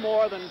 a little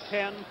more than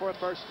 10 for a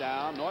first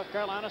down. North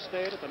Carolina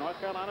State at the North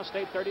Carolina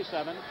State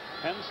 37.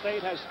 Penn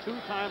State has 2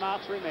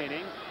 timeouts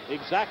remaining.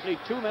 Exactly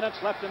 2 minutes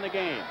left in the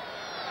game.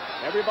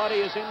 Everybody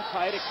is in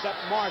tight except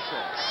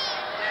Marshall.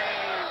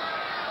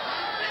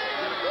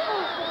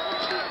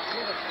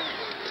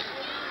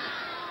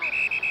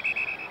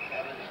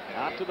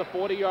 Out to the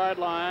 40-yard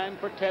line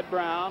for Ted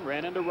Brown.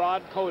 Ran into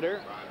Rod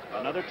Coder.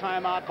 Another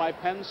timeout by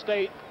Penn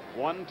State.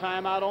 1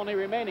 timeout only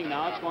remaining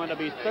now. It's going to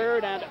be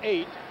 3rd and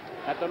 8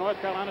 at the North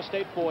Carolina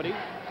State 40.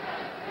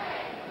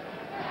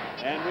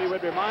 And we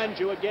would remind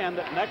you again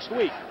that next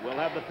week we'll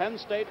have the Penn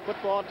State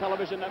Football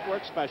Television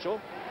Network special.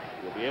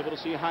 You'll be able to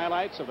see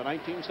highlights of the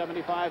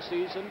 1975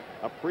 season,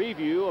 a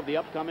preview of the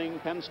upcoming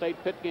Penn State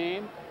Pitt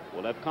game.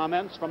 We'll have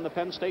comments from the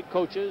Penn State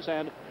coaches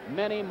and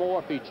many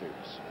more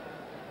features.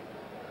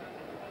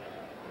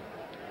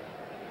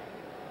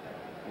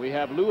 We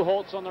have Lou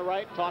Holtz on the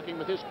right talking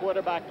with his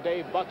quarterback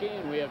Dave Buckey,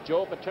 and we have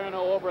Joe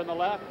Paterno over on the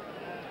left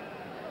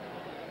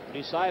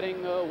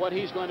deciding what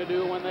he's going to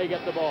do when they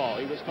get the ball.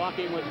 He was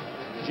talking with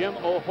Jim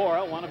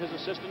O'Hora, one of his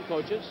assistant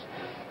coaches.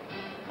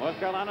 North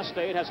Carolina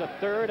State has a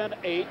 3rd and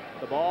 8.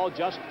 The ball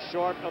just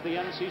short of the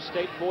NC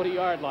State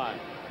 40-yard line.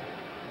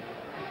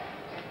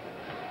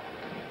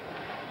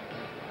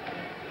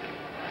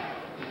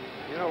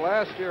 You know,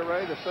 last year,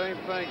 Ray, the same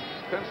thing.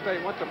 Penn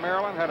State went to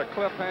Maryland, had a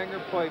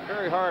cliffhanger, played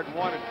very hard and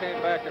won, and came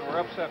back and were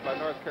upset by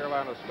North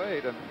Carolina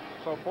State. And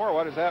so far,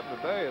 what has happened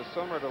today is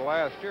similar to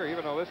last year,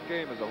 even though this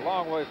game is a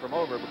long way from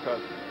over,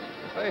 because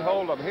if they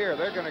hold them here,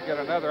 they're going to get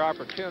another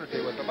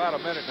opportunity with about a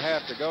minute and a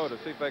half to go to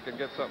see if they can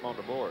get something on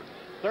the board.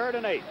 3rd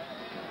and 8.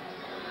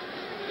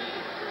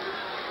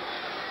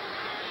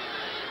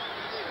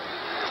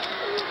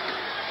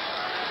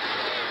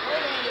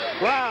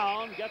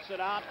 Brown gets it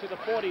out to the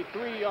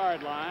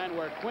 43-yard line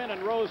where Quinn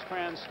and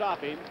Rosecrans stop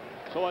him.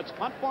 So it's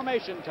punt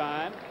formation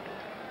time.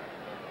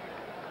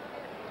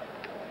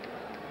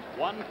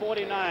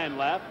 1:49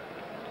 left.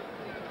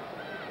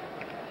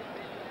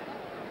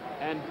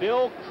 And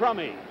Bill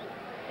Crummey,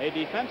 a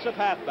defensive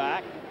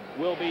halfback,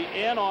 will be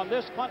in on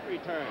this punt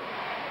return.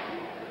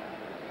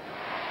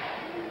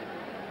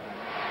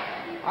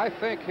 I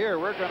think here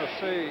we're going to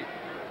see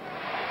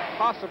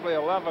possibly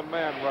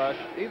 11-man rush.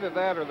 Either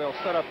that or they'll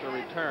set up the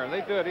return.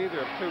 They do it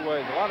either of 2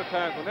 ways. A lot of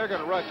times when they're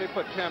going to rush, they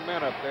put 10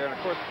 men up there. And, of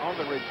course, on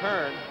the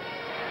return,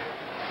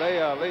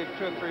 they leave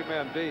 2 or 3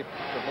 men deep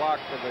to block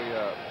for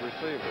the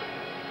receiver.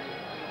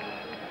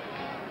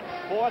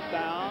 4th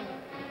down,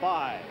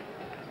 5.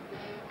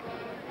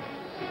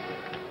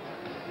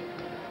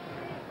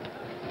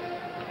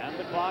 And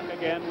the clock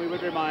again, we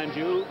would remind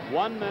you,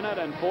 1 minute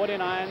and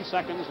 49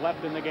 seconds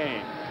left in the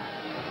game.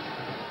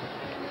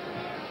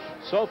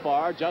 So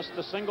far, just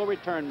the single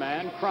return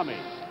man, Crummey.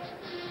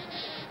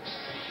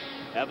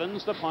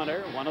 Evans, the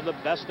punter, one of the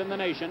best in the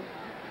nation.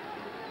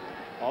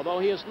 Although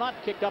he has not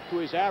kicked up to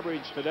his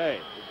average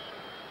today.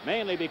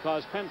 Mainly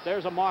because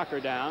there's a marker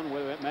down.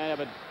 We may have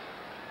a.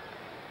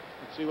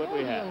 Let's see what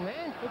we have. We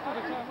got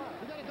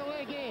a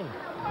delay game.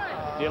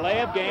 Delay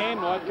of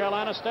game, North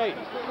Carolina State.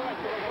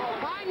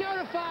 I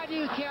notified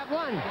you, Cap.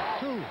 1,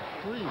 2,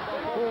 3, 4,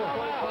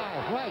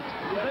 5. Right.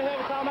 They have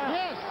a timeout?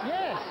 Yes,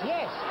 yes,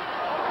 yes.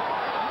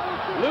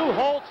 Lou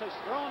Holtz has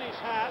thrown his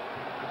hat,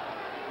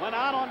 went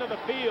out onto the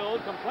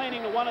field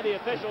complaining to one of the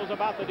officials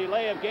about the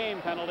delay of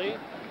game penalty.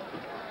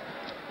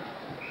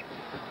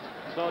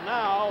 So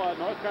now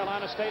North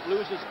Carolina State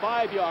loses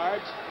 5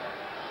 yards.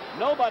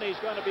 Nobody's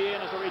going to be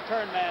in as a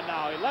return man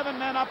now. 11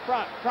 men up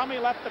front. Crummey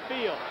left the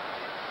field.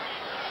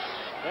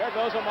 There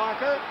goes a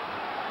marker.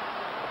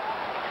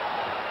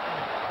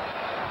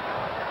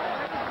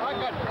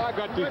 I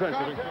got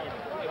defensive.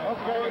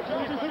 Okay.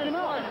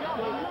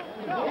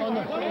 On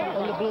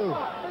the blue.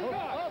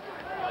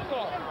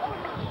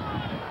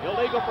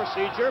 Illegal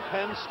procedure,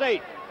 Penn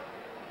State.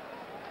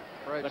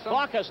 Right. The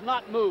clock has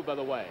not moved, by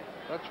the way.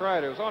 That's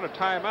right. It was on a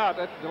timeout.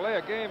 That delay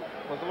of game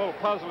was a little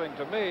puzzling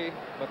to me,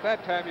 but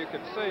that time you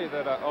could see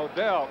that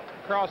Odell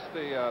crossed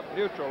the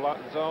neutral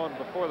zone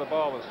before the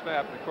ball was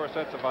snapped. And of course,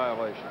 that's a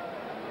violation.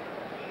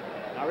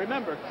 Now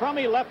remember,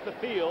 Crummey left the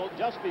field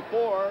just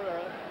before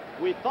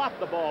we thought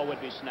the ball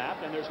would be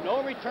snapped, and there's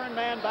no return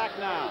man back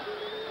now.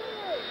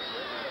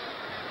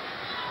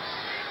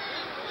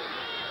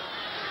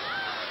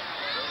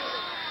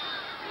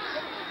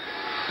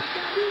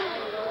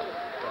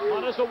 The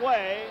punt is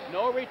away,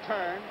 no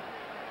return.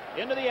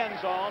 Into the end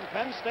zone.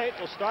 Penn State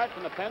will start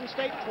from the Penn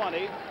State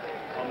 20.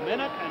 A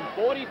minute and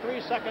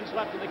 43 seconds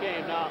left in the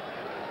game. Now,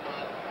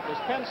 Does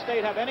Penn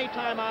State have any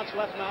timeouts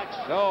left, Max?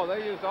 No,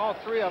 they used all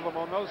 3 of them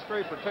on those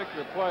 3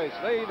 particular plays.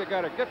 They either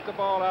got to get the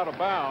ball out of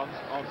bounds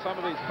on some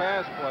of these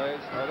pass plays,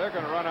 or they're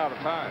going to run out of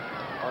time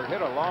or hit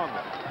a long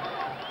one.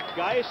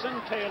 Geis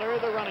and Taylor,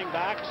 the running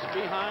backs,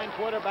 behind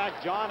quarterback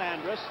John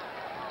Andrus.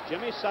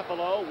 Jimmy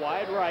Cephalo,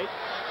 wide right.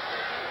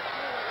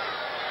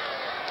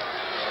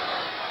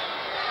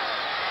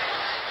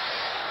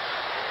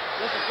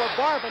 This is for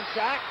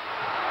Barbanchak.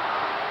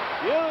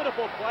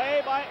 Beautiful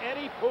play by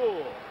Eddie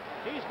Poole.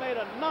 He's made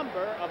a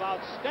number of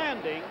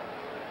outstanding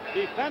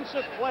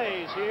defensive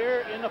plays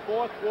here in the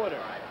 4th quarter.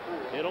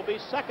 It'll be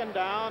 2nd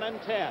down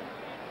and 10.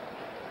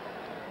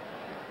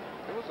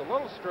 It was a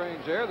little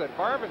strange there that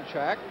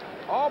Barbanchak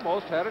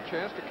almost had a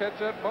chance to catch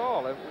that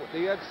ball.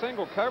 He had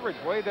single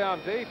coverage way down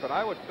deep, and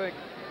I would think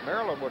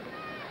North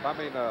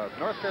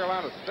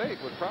Carolina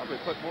State would probably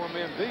put more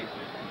men deep.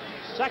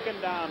 2nd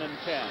down and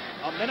 10.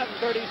 A minute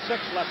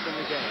 36 left in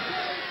the game.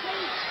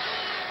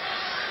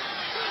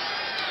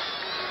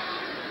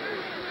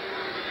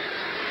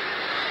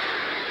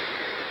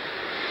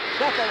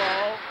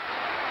 Cephalo,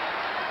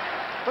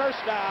 first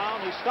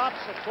down. He stops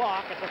the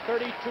clock at the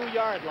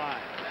 32-yard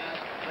line.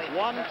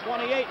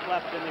 1:28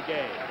 left in the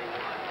game.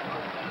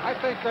 I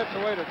think that's the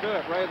way to do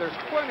it, Ray. There's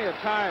plenty of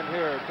time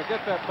here to get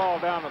that ball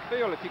down the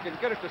field if you can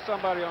get it to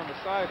somebody on the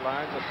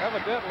sideline. But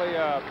evidently,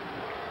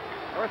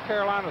 North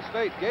Carolina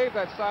State gave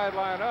that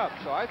sideline up.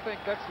 So I think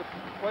that's the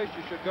place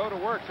you should go to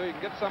work so you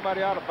can get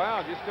somebody out of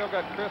bounds. You still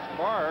got Chris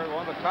Barr,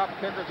 one of the top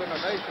kickers in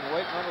the nation,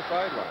 waiting on the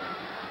sideline.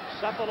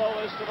 Cephalo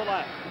is to the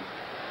left.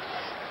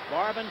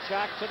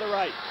 Barbanchak to the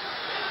right.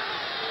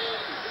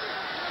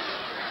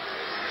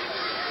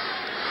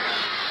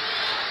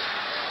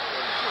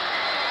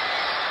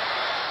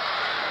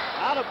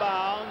 Out of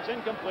bounds,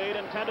 incomplete,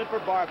 intended for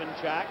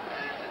Barbanchak.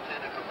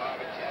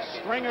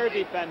 Stringer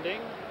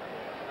defending,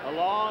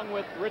 along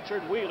with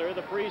Richard Wheeler,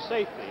 the free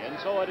safety. And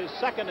so it is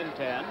 2nd and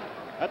 10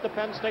 at the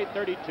Penn State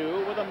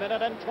 32 with a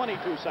minute and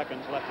 22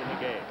 seconds left in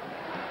the game.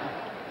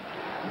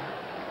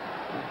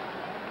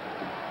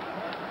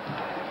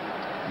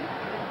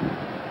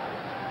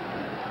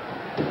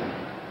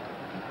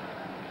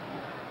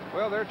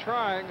 Well, they're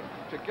trying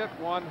to get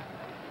one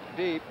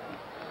deep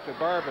to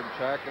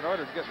Barbanchak in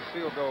order to get in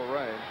field goal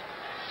range.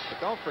 But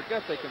don't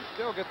forget, they can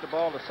still get the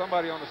ball to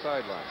somebody on the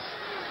sideline.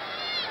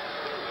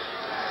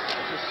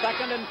 This is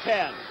 2nd and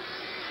 10.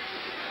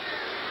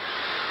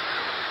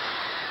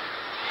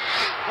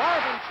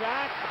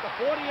 Barbanchak at the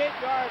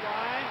 48-yard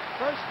line,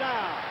 first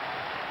down.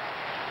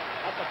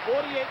 At the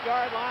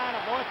 48-yard line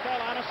of North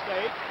Carolina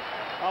State,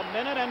 a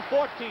minute and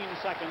 14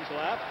 seconds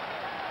left.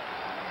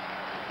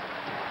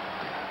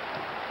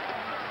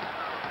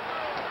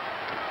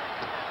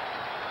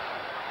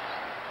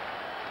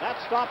 That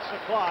stops the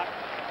clock.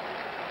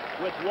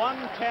 With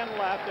 1:10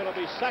 left, it'll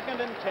be 2nd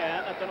and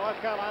 10 at the North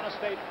Carolina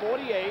State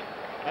 48,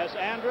 as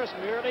Andrus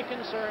merely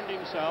concerned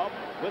himself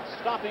with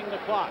stopping the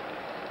clock.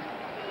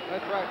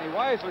 That's right. And he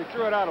wisely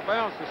threw it out of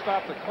bounds to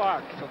stop the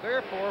clock. So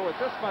therefore, with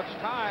this much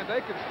time,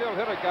 they can still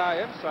hit a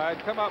guy inside,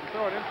 come up and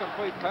throw an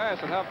incomplete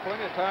pass, and have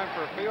plenty of time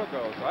for a field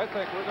goal. So I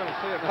think we're going to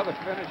see another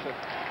finish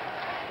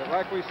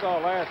like we saw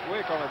last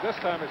week, only this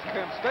time it's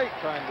Penn State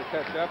trying to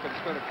catch up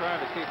instead of trying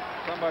to keep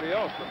somebody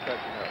else from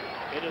catching up.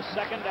 It is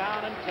 2nd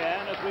down and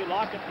 10 as we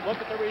look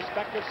at the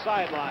respective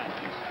sidelines.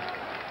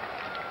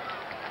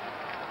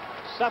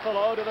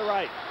 Cephalo to the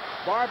right.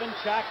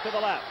 Barbanchak to the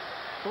left.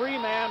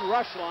 3-man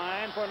rush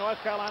line for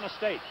North Carolina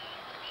State.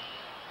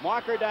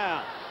 Marker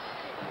down.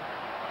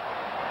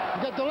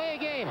 The delay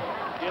game.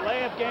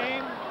 Delay of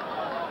game.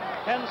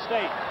 Penn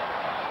State.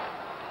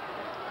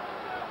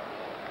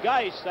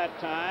 Geis that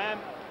time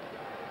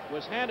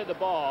was handed the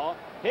ball.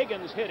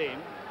 Higgins hit him,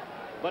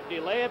 but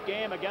delay of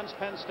game against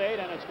Penn State,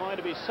 and it's going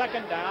to be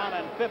 2nd down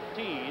and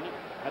 15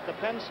 at the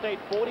Penn State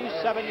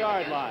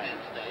 47-yard line.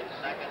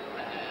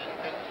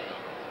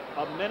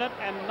 A minute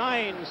and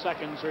 9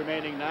 seconds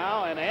remaining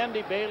now, and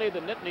Andy Bailey, the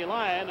Nittany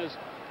Lion, is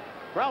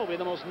probably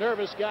the most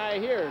nervous guy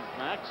here,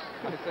 Max.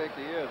 I think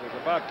he is.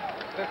 There's about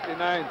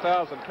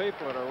 59,000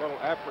 people that are a little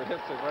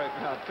apprehensive right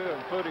now, too,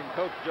 including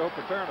Coach Joe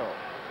Paterno.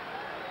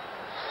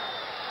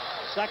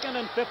 2nd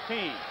and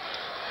 15.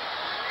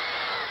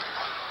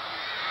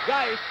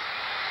 Geis.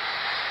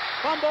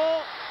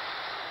 Fumble.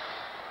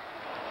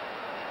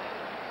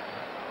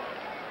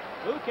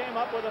 Who came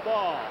up with the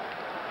ball?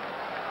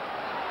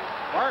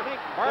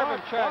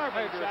 Barbanchak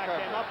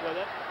came up with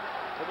it.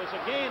 It was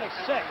a gain of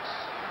 6.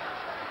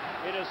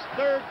 It is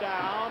 3rd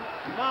down,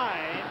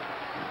 9,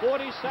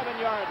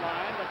 47-yard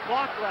line. The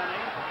clock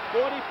running.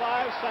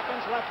 45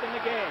 seconds left in the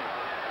game.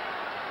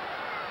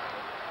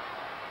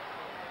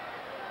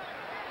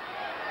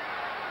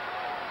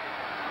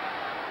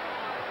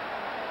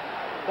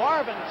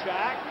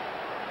 Barbanchak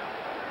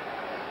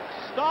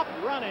stopped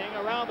running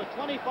around the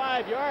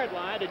 25-yard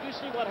line. Did you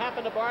see what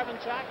happened to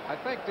Barbanchak? I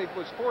think he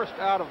was forced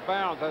out of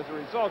bounds. As a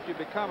result, you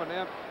become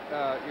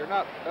you're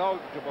not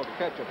eligible to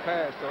catch a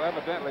pass. So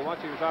evidently,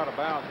 once he was out of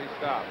bounds, he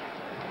stopped.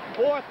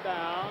 4th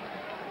down.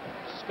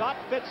 Scott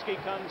Fitzke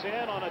comes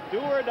in on a do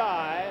or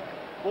die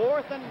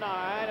 4th and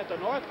 9 at the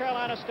North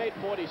Carolina State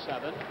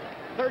 47.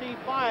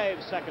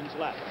 35 seconds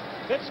left.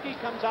 Vitsky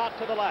comes out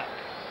to the left.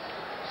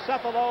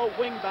 Cephalo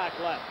wingback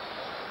left.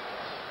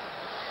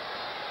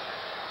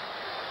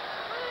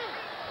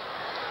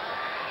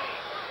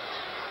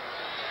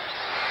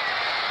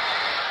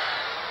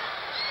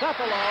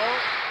 Cephalo.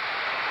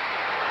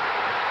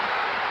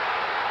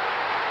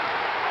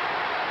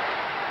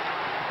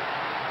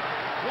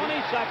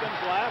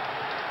 Seconds left.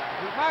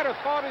 He might have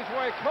fought his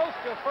way close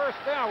to a first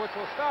down, which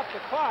will stop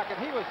the clock, and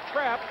he was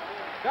trapped,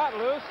 got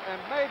loose, and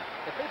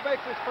if he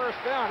makes his first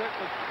down, it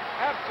would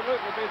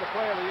absolutely be the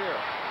play of the year.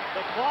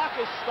 The clock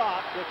is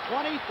stopped with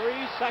 23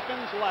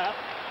 seconds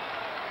left.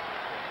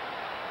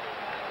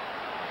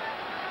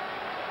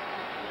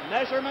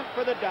 Measurement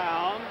for the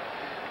down.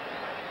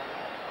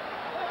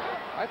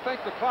 I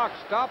think the clock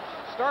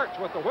starts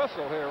with the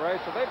whistle here, Ray,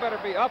 so they better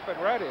be up and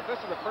ready. If this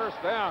is the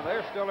first down,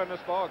 they're still in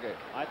this ball game.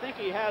 I think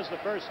he has the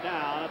first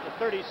down at the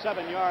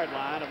 37-yard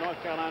line of North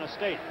Carolina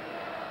State.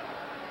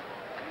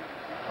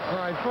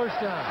 All right, first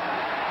down.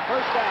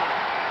 First down.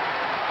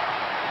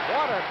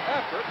 What an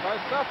effort by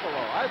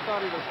Cephalo. I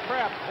thought he was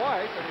trapped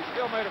twice, and he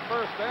still made a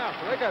first down.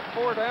 So they got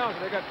 4 downs,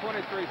 and they got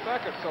 23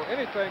 seconds, so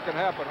anything can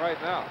happen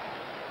right now.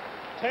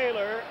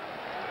 Taylor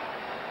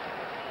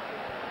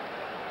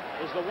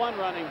is the one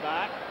running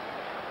back.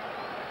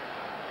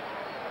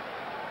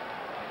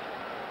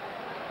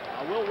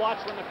 We'll watch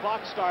when the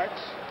clock starts.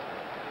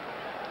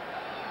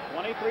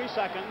 23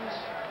 seconds.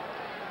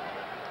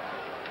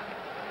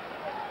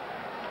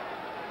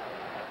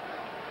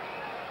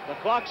 The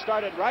clock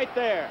started right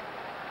there.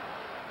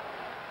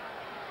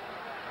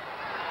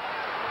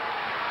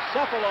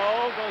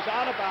 Cephalo goes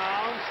out of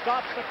bounds,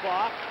 stops the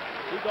clock.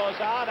 He goes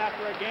out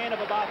after a gain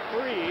of about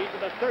 3 to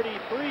the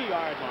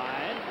 33-yard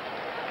line.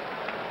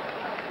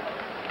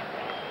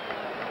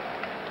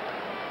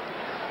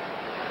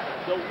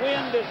 The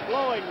wind is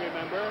blowing,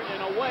 remember,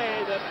 in a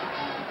way that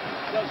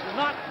does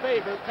not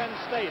favor Penn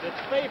State.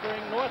 It's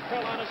favoring North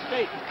Carolina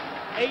State.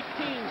 18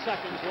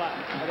 seconds left.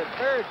 And it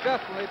very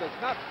definitely does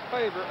not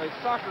favor a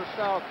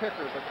soccer-style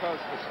kicker because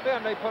the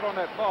spin they put on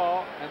that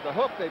ball and the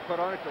hook they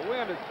put on it, the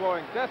wind is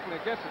blowing definitely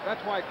against it.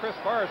 That's why Chris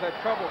Barr's had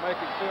trouble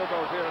making field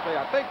goals here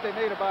today. I think they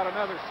need about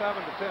another 7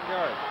 to 10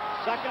 yards.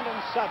 2nd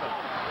and 7.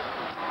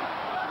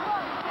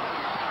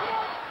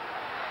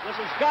 This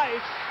is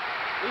Geis.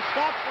 He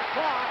stops the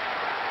clock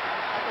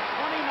at the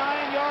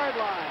 29-yard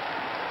line.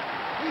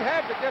 He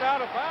had to get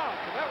out of bounds,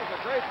 and that was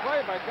a great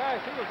play by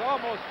Geis. He was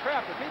almost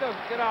trapped. If he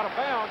doesn't get out of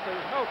bounds,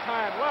 there's no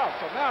time left.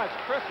 So now it's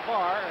Chris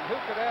Barr, and who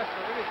could ask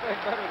for anything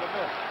better than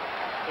this?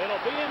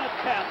 It'll be an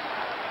attempt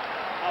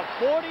of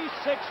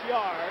 46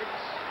 yards,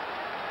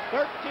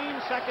 13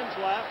 seconds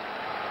left,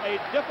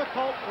 a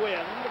difficult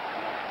wind.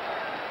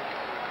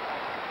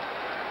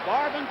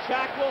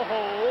 Barbanchak will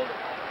hold.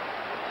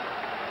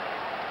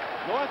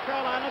 North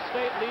Carolina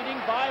State leading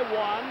by 1.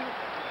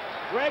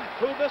 Greg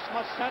Kubis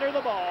must center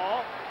the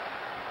ball.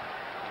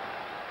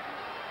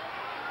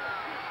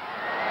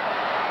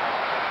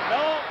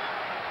 No.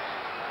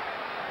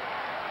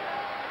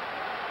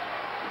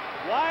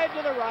 Wide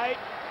to the right.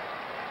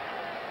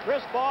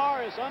 Chris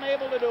Barr is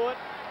unable to do it.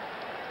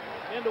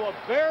 Into a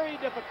very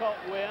difficult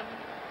wind.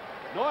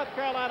 North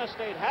Carolina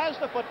State has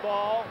the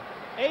football.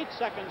 8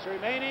 seconds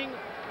remaining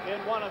in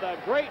one of the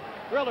great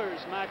thrillers,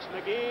 Max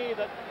McGee,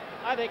 that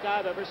I think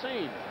I've ever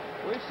seen.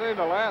 We've seen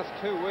the last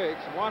 2 weeks.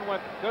 One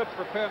went good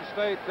for Penn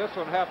State. This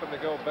one happened to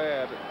go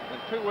bad.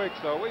 In 2 weeks,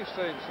 though, we've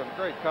seen some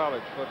great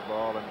college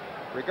football. And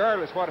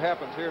regardless what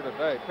happens here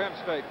today, Penn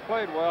State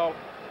played well.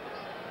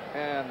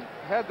 And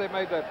had they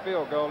made that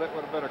field goal, it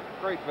would have been a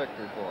great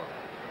victory for them.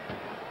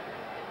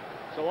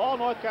 So all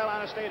North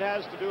Carolina State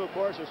has to do, of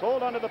course, is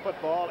hold onto the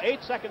football.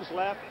 8 seconds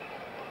left.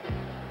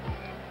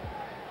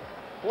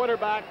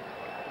 Quarterback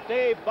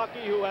Dave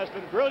Buckey, who has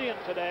been brilliant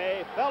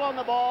today, fell on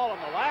the ball on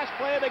the last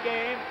play of the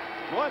game.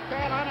 North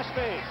Carolina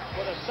State,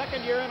 for the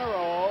 2nd year in a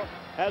row,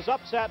 has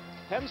upset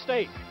Penn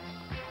State.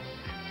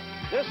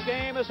 This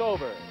game is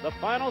over. The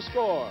final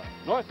score,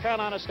 North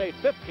Carolina State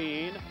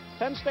 15,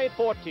 Penn State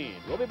 14.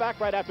 We'll be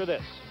back right after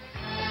this.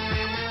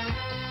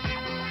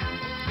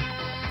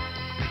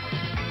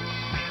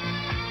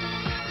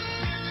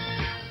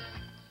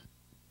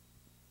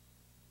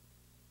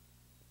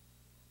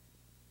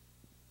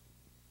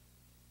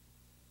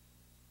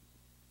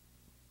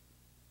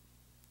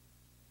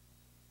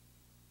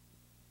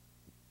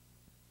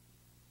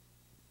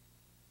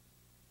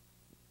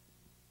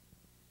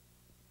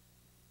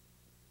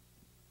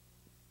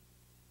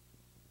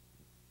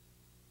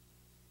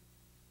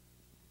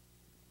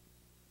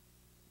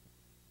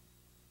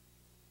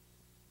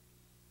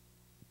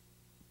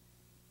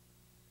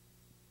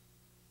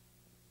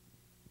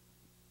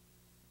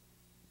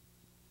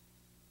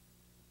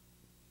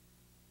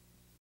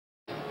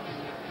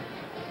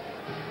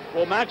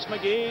 Well, Max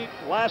McGee,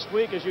 last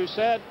week, as you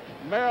said,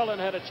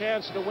 Maryland had a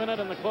chance to win it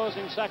in the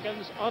closing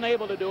seconds,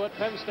 unable to do it.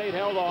 Penn State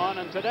held on,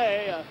 and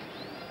today,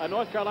 a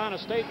North Carolina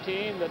State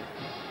team that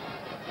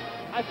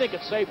I think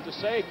it's safe to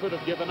say could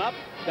have given up,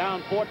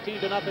 down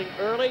 14-0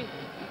 early,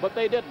 but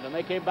they didn't, and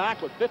they came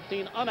back with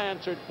 15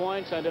 unanswered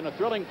points and in a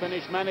thrilling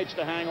finish managed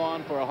to hang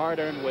on for a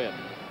hard-earned win.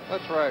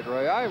 That's right,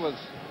 Ray.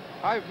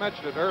 I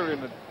mentioned it earlier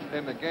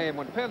in the game.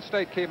 When Penn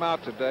State came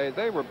out today,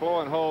 they were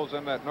blowing holes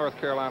in that North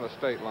Carolina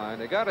State line.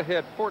 They got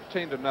ahead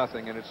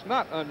 14-0, and it's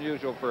not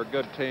unusual for a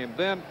good team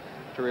then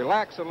to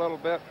relax a little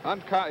bit.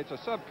 It's a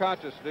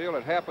subconscious deal.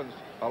 It happens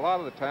a lot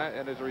of the time,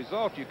 and as a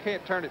result, you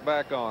can't turn it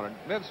back on.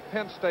 And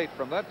Penn State,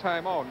 from that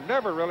time on,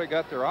 never really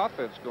got their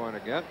offense going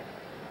again.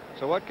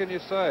 So what can you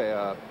say?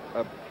 A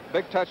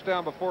big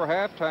touchdown before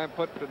halftime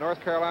put the North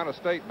Carolina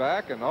State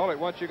back, and all at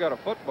once you got a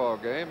football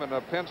game,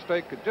 and Penn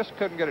State just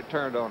couldn't get it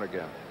turned on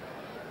again.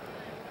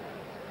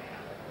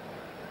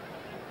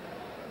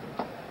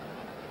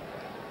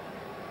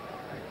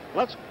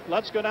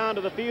 Let's go down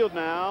to the field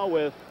now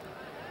with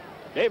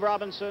Dave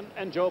Robinson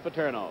and Joe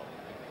Paterno.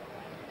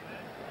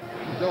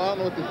 Joe, I don't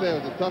know what to say.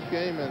 It was a tough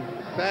game and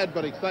sad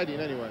but exciting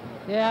anyway.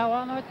 Yeah,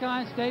 well, North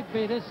Carolina State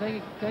beat us.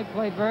 They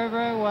played very,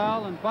 very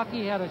well, and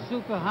Bucky had a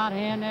super hot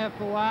hand there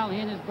for a while. He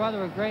and his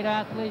brother are great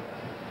athletes.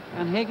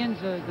 And Higgins,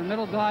 the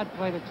middle guard,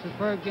 played a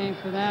superb game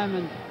for them,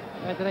 and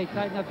after they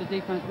tightened up the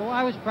defense. Well,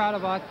 I was proud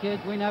of our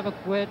kids. We never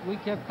quit. We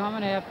kept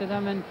coming after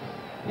them, and,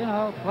 you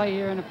know, play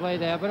here and play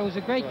there. But it was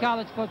a great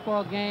college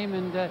football game,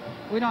 and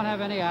we don't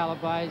have any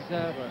alibis.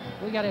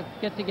 We got to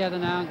get together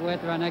now and go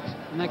after our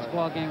next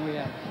ball game we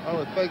have.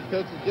 Oh, thank you,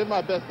 coach. Give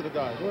my best to the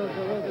guys. We'll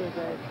do,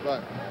 Dave.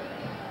 Right.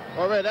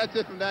 All right, that's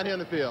it from down here on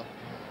the field.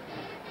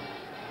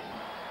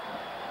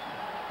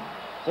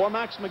 For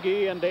Max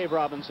McGee and Dave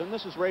Robinson,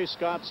 this is Ray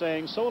Scott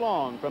saying so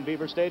long from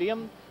Beaver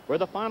Stadium, where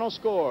the final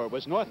score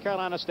was North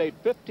Carolina State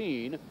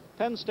 15,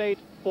 Penn State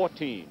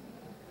 14.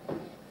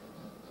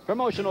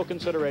 Promotional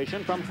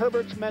consideration from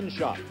Herbert's Men's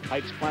Shop,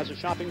 Heights Plaza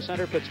Shopping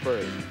Center,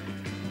 Pittsburgh.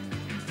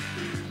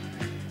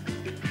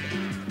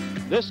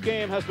 This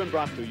game has been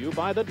brought to you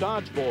by the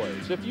Dodge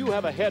Boys. If you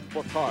have a head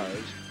for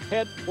cars,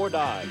 head for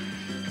Dodge.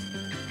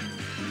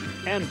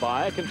 And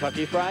by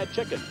Kentucky Fried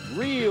Chicken.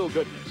 Real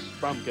goodness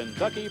from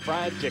Kentucky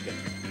Fried Chicken.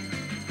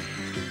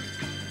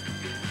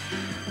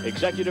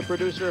 Executive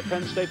producer of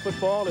Penn State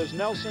football is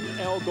Nelson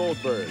L.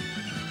 Goldberg.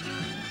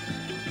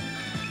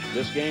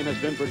 This game has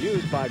been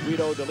produced by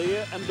Guido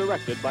D'Elia and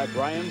directed by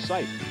Brian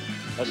Sipe.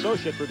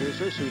 Associate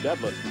producer Sue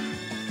Devlin.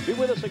 Be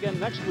with us again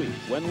next week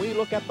when we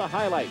look at the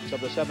highlights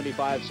of the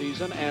 '75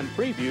 season and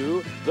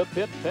preview the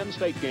Pitt-Penn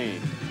State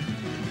game.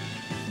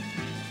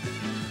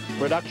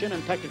 Production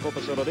and technical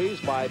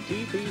facilities by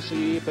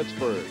TPC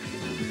Pittsburgh.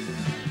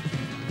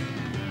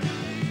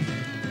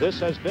 This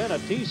has been a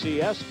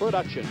TCS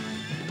production.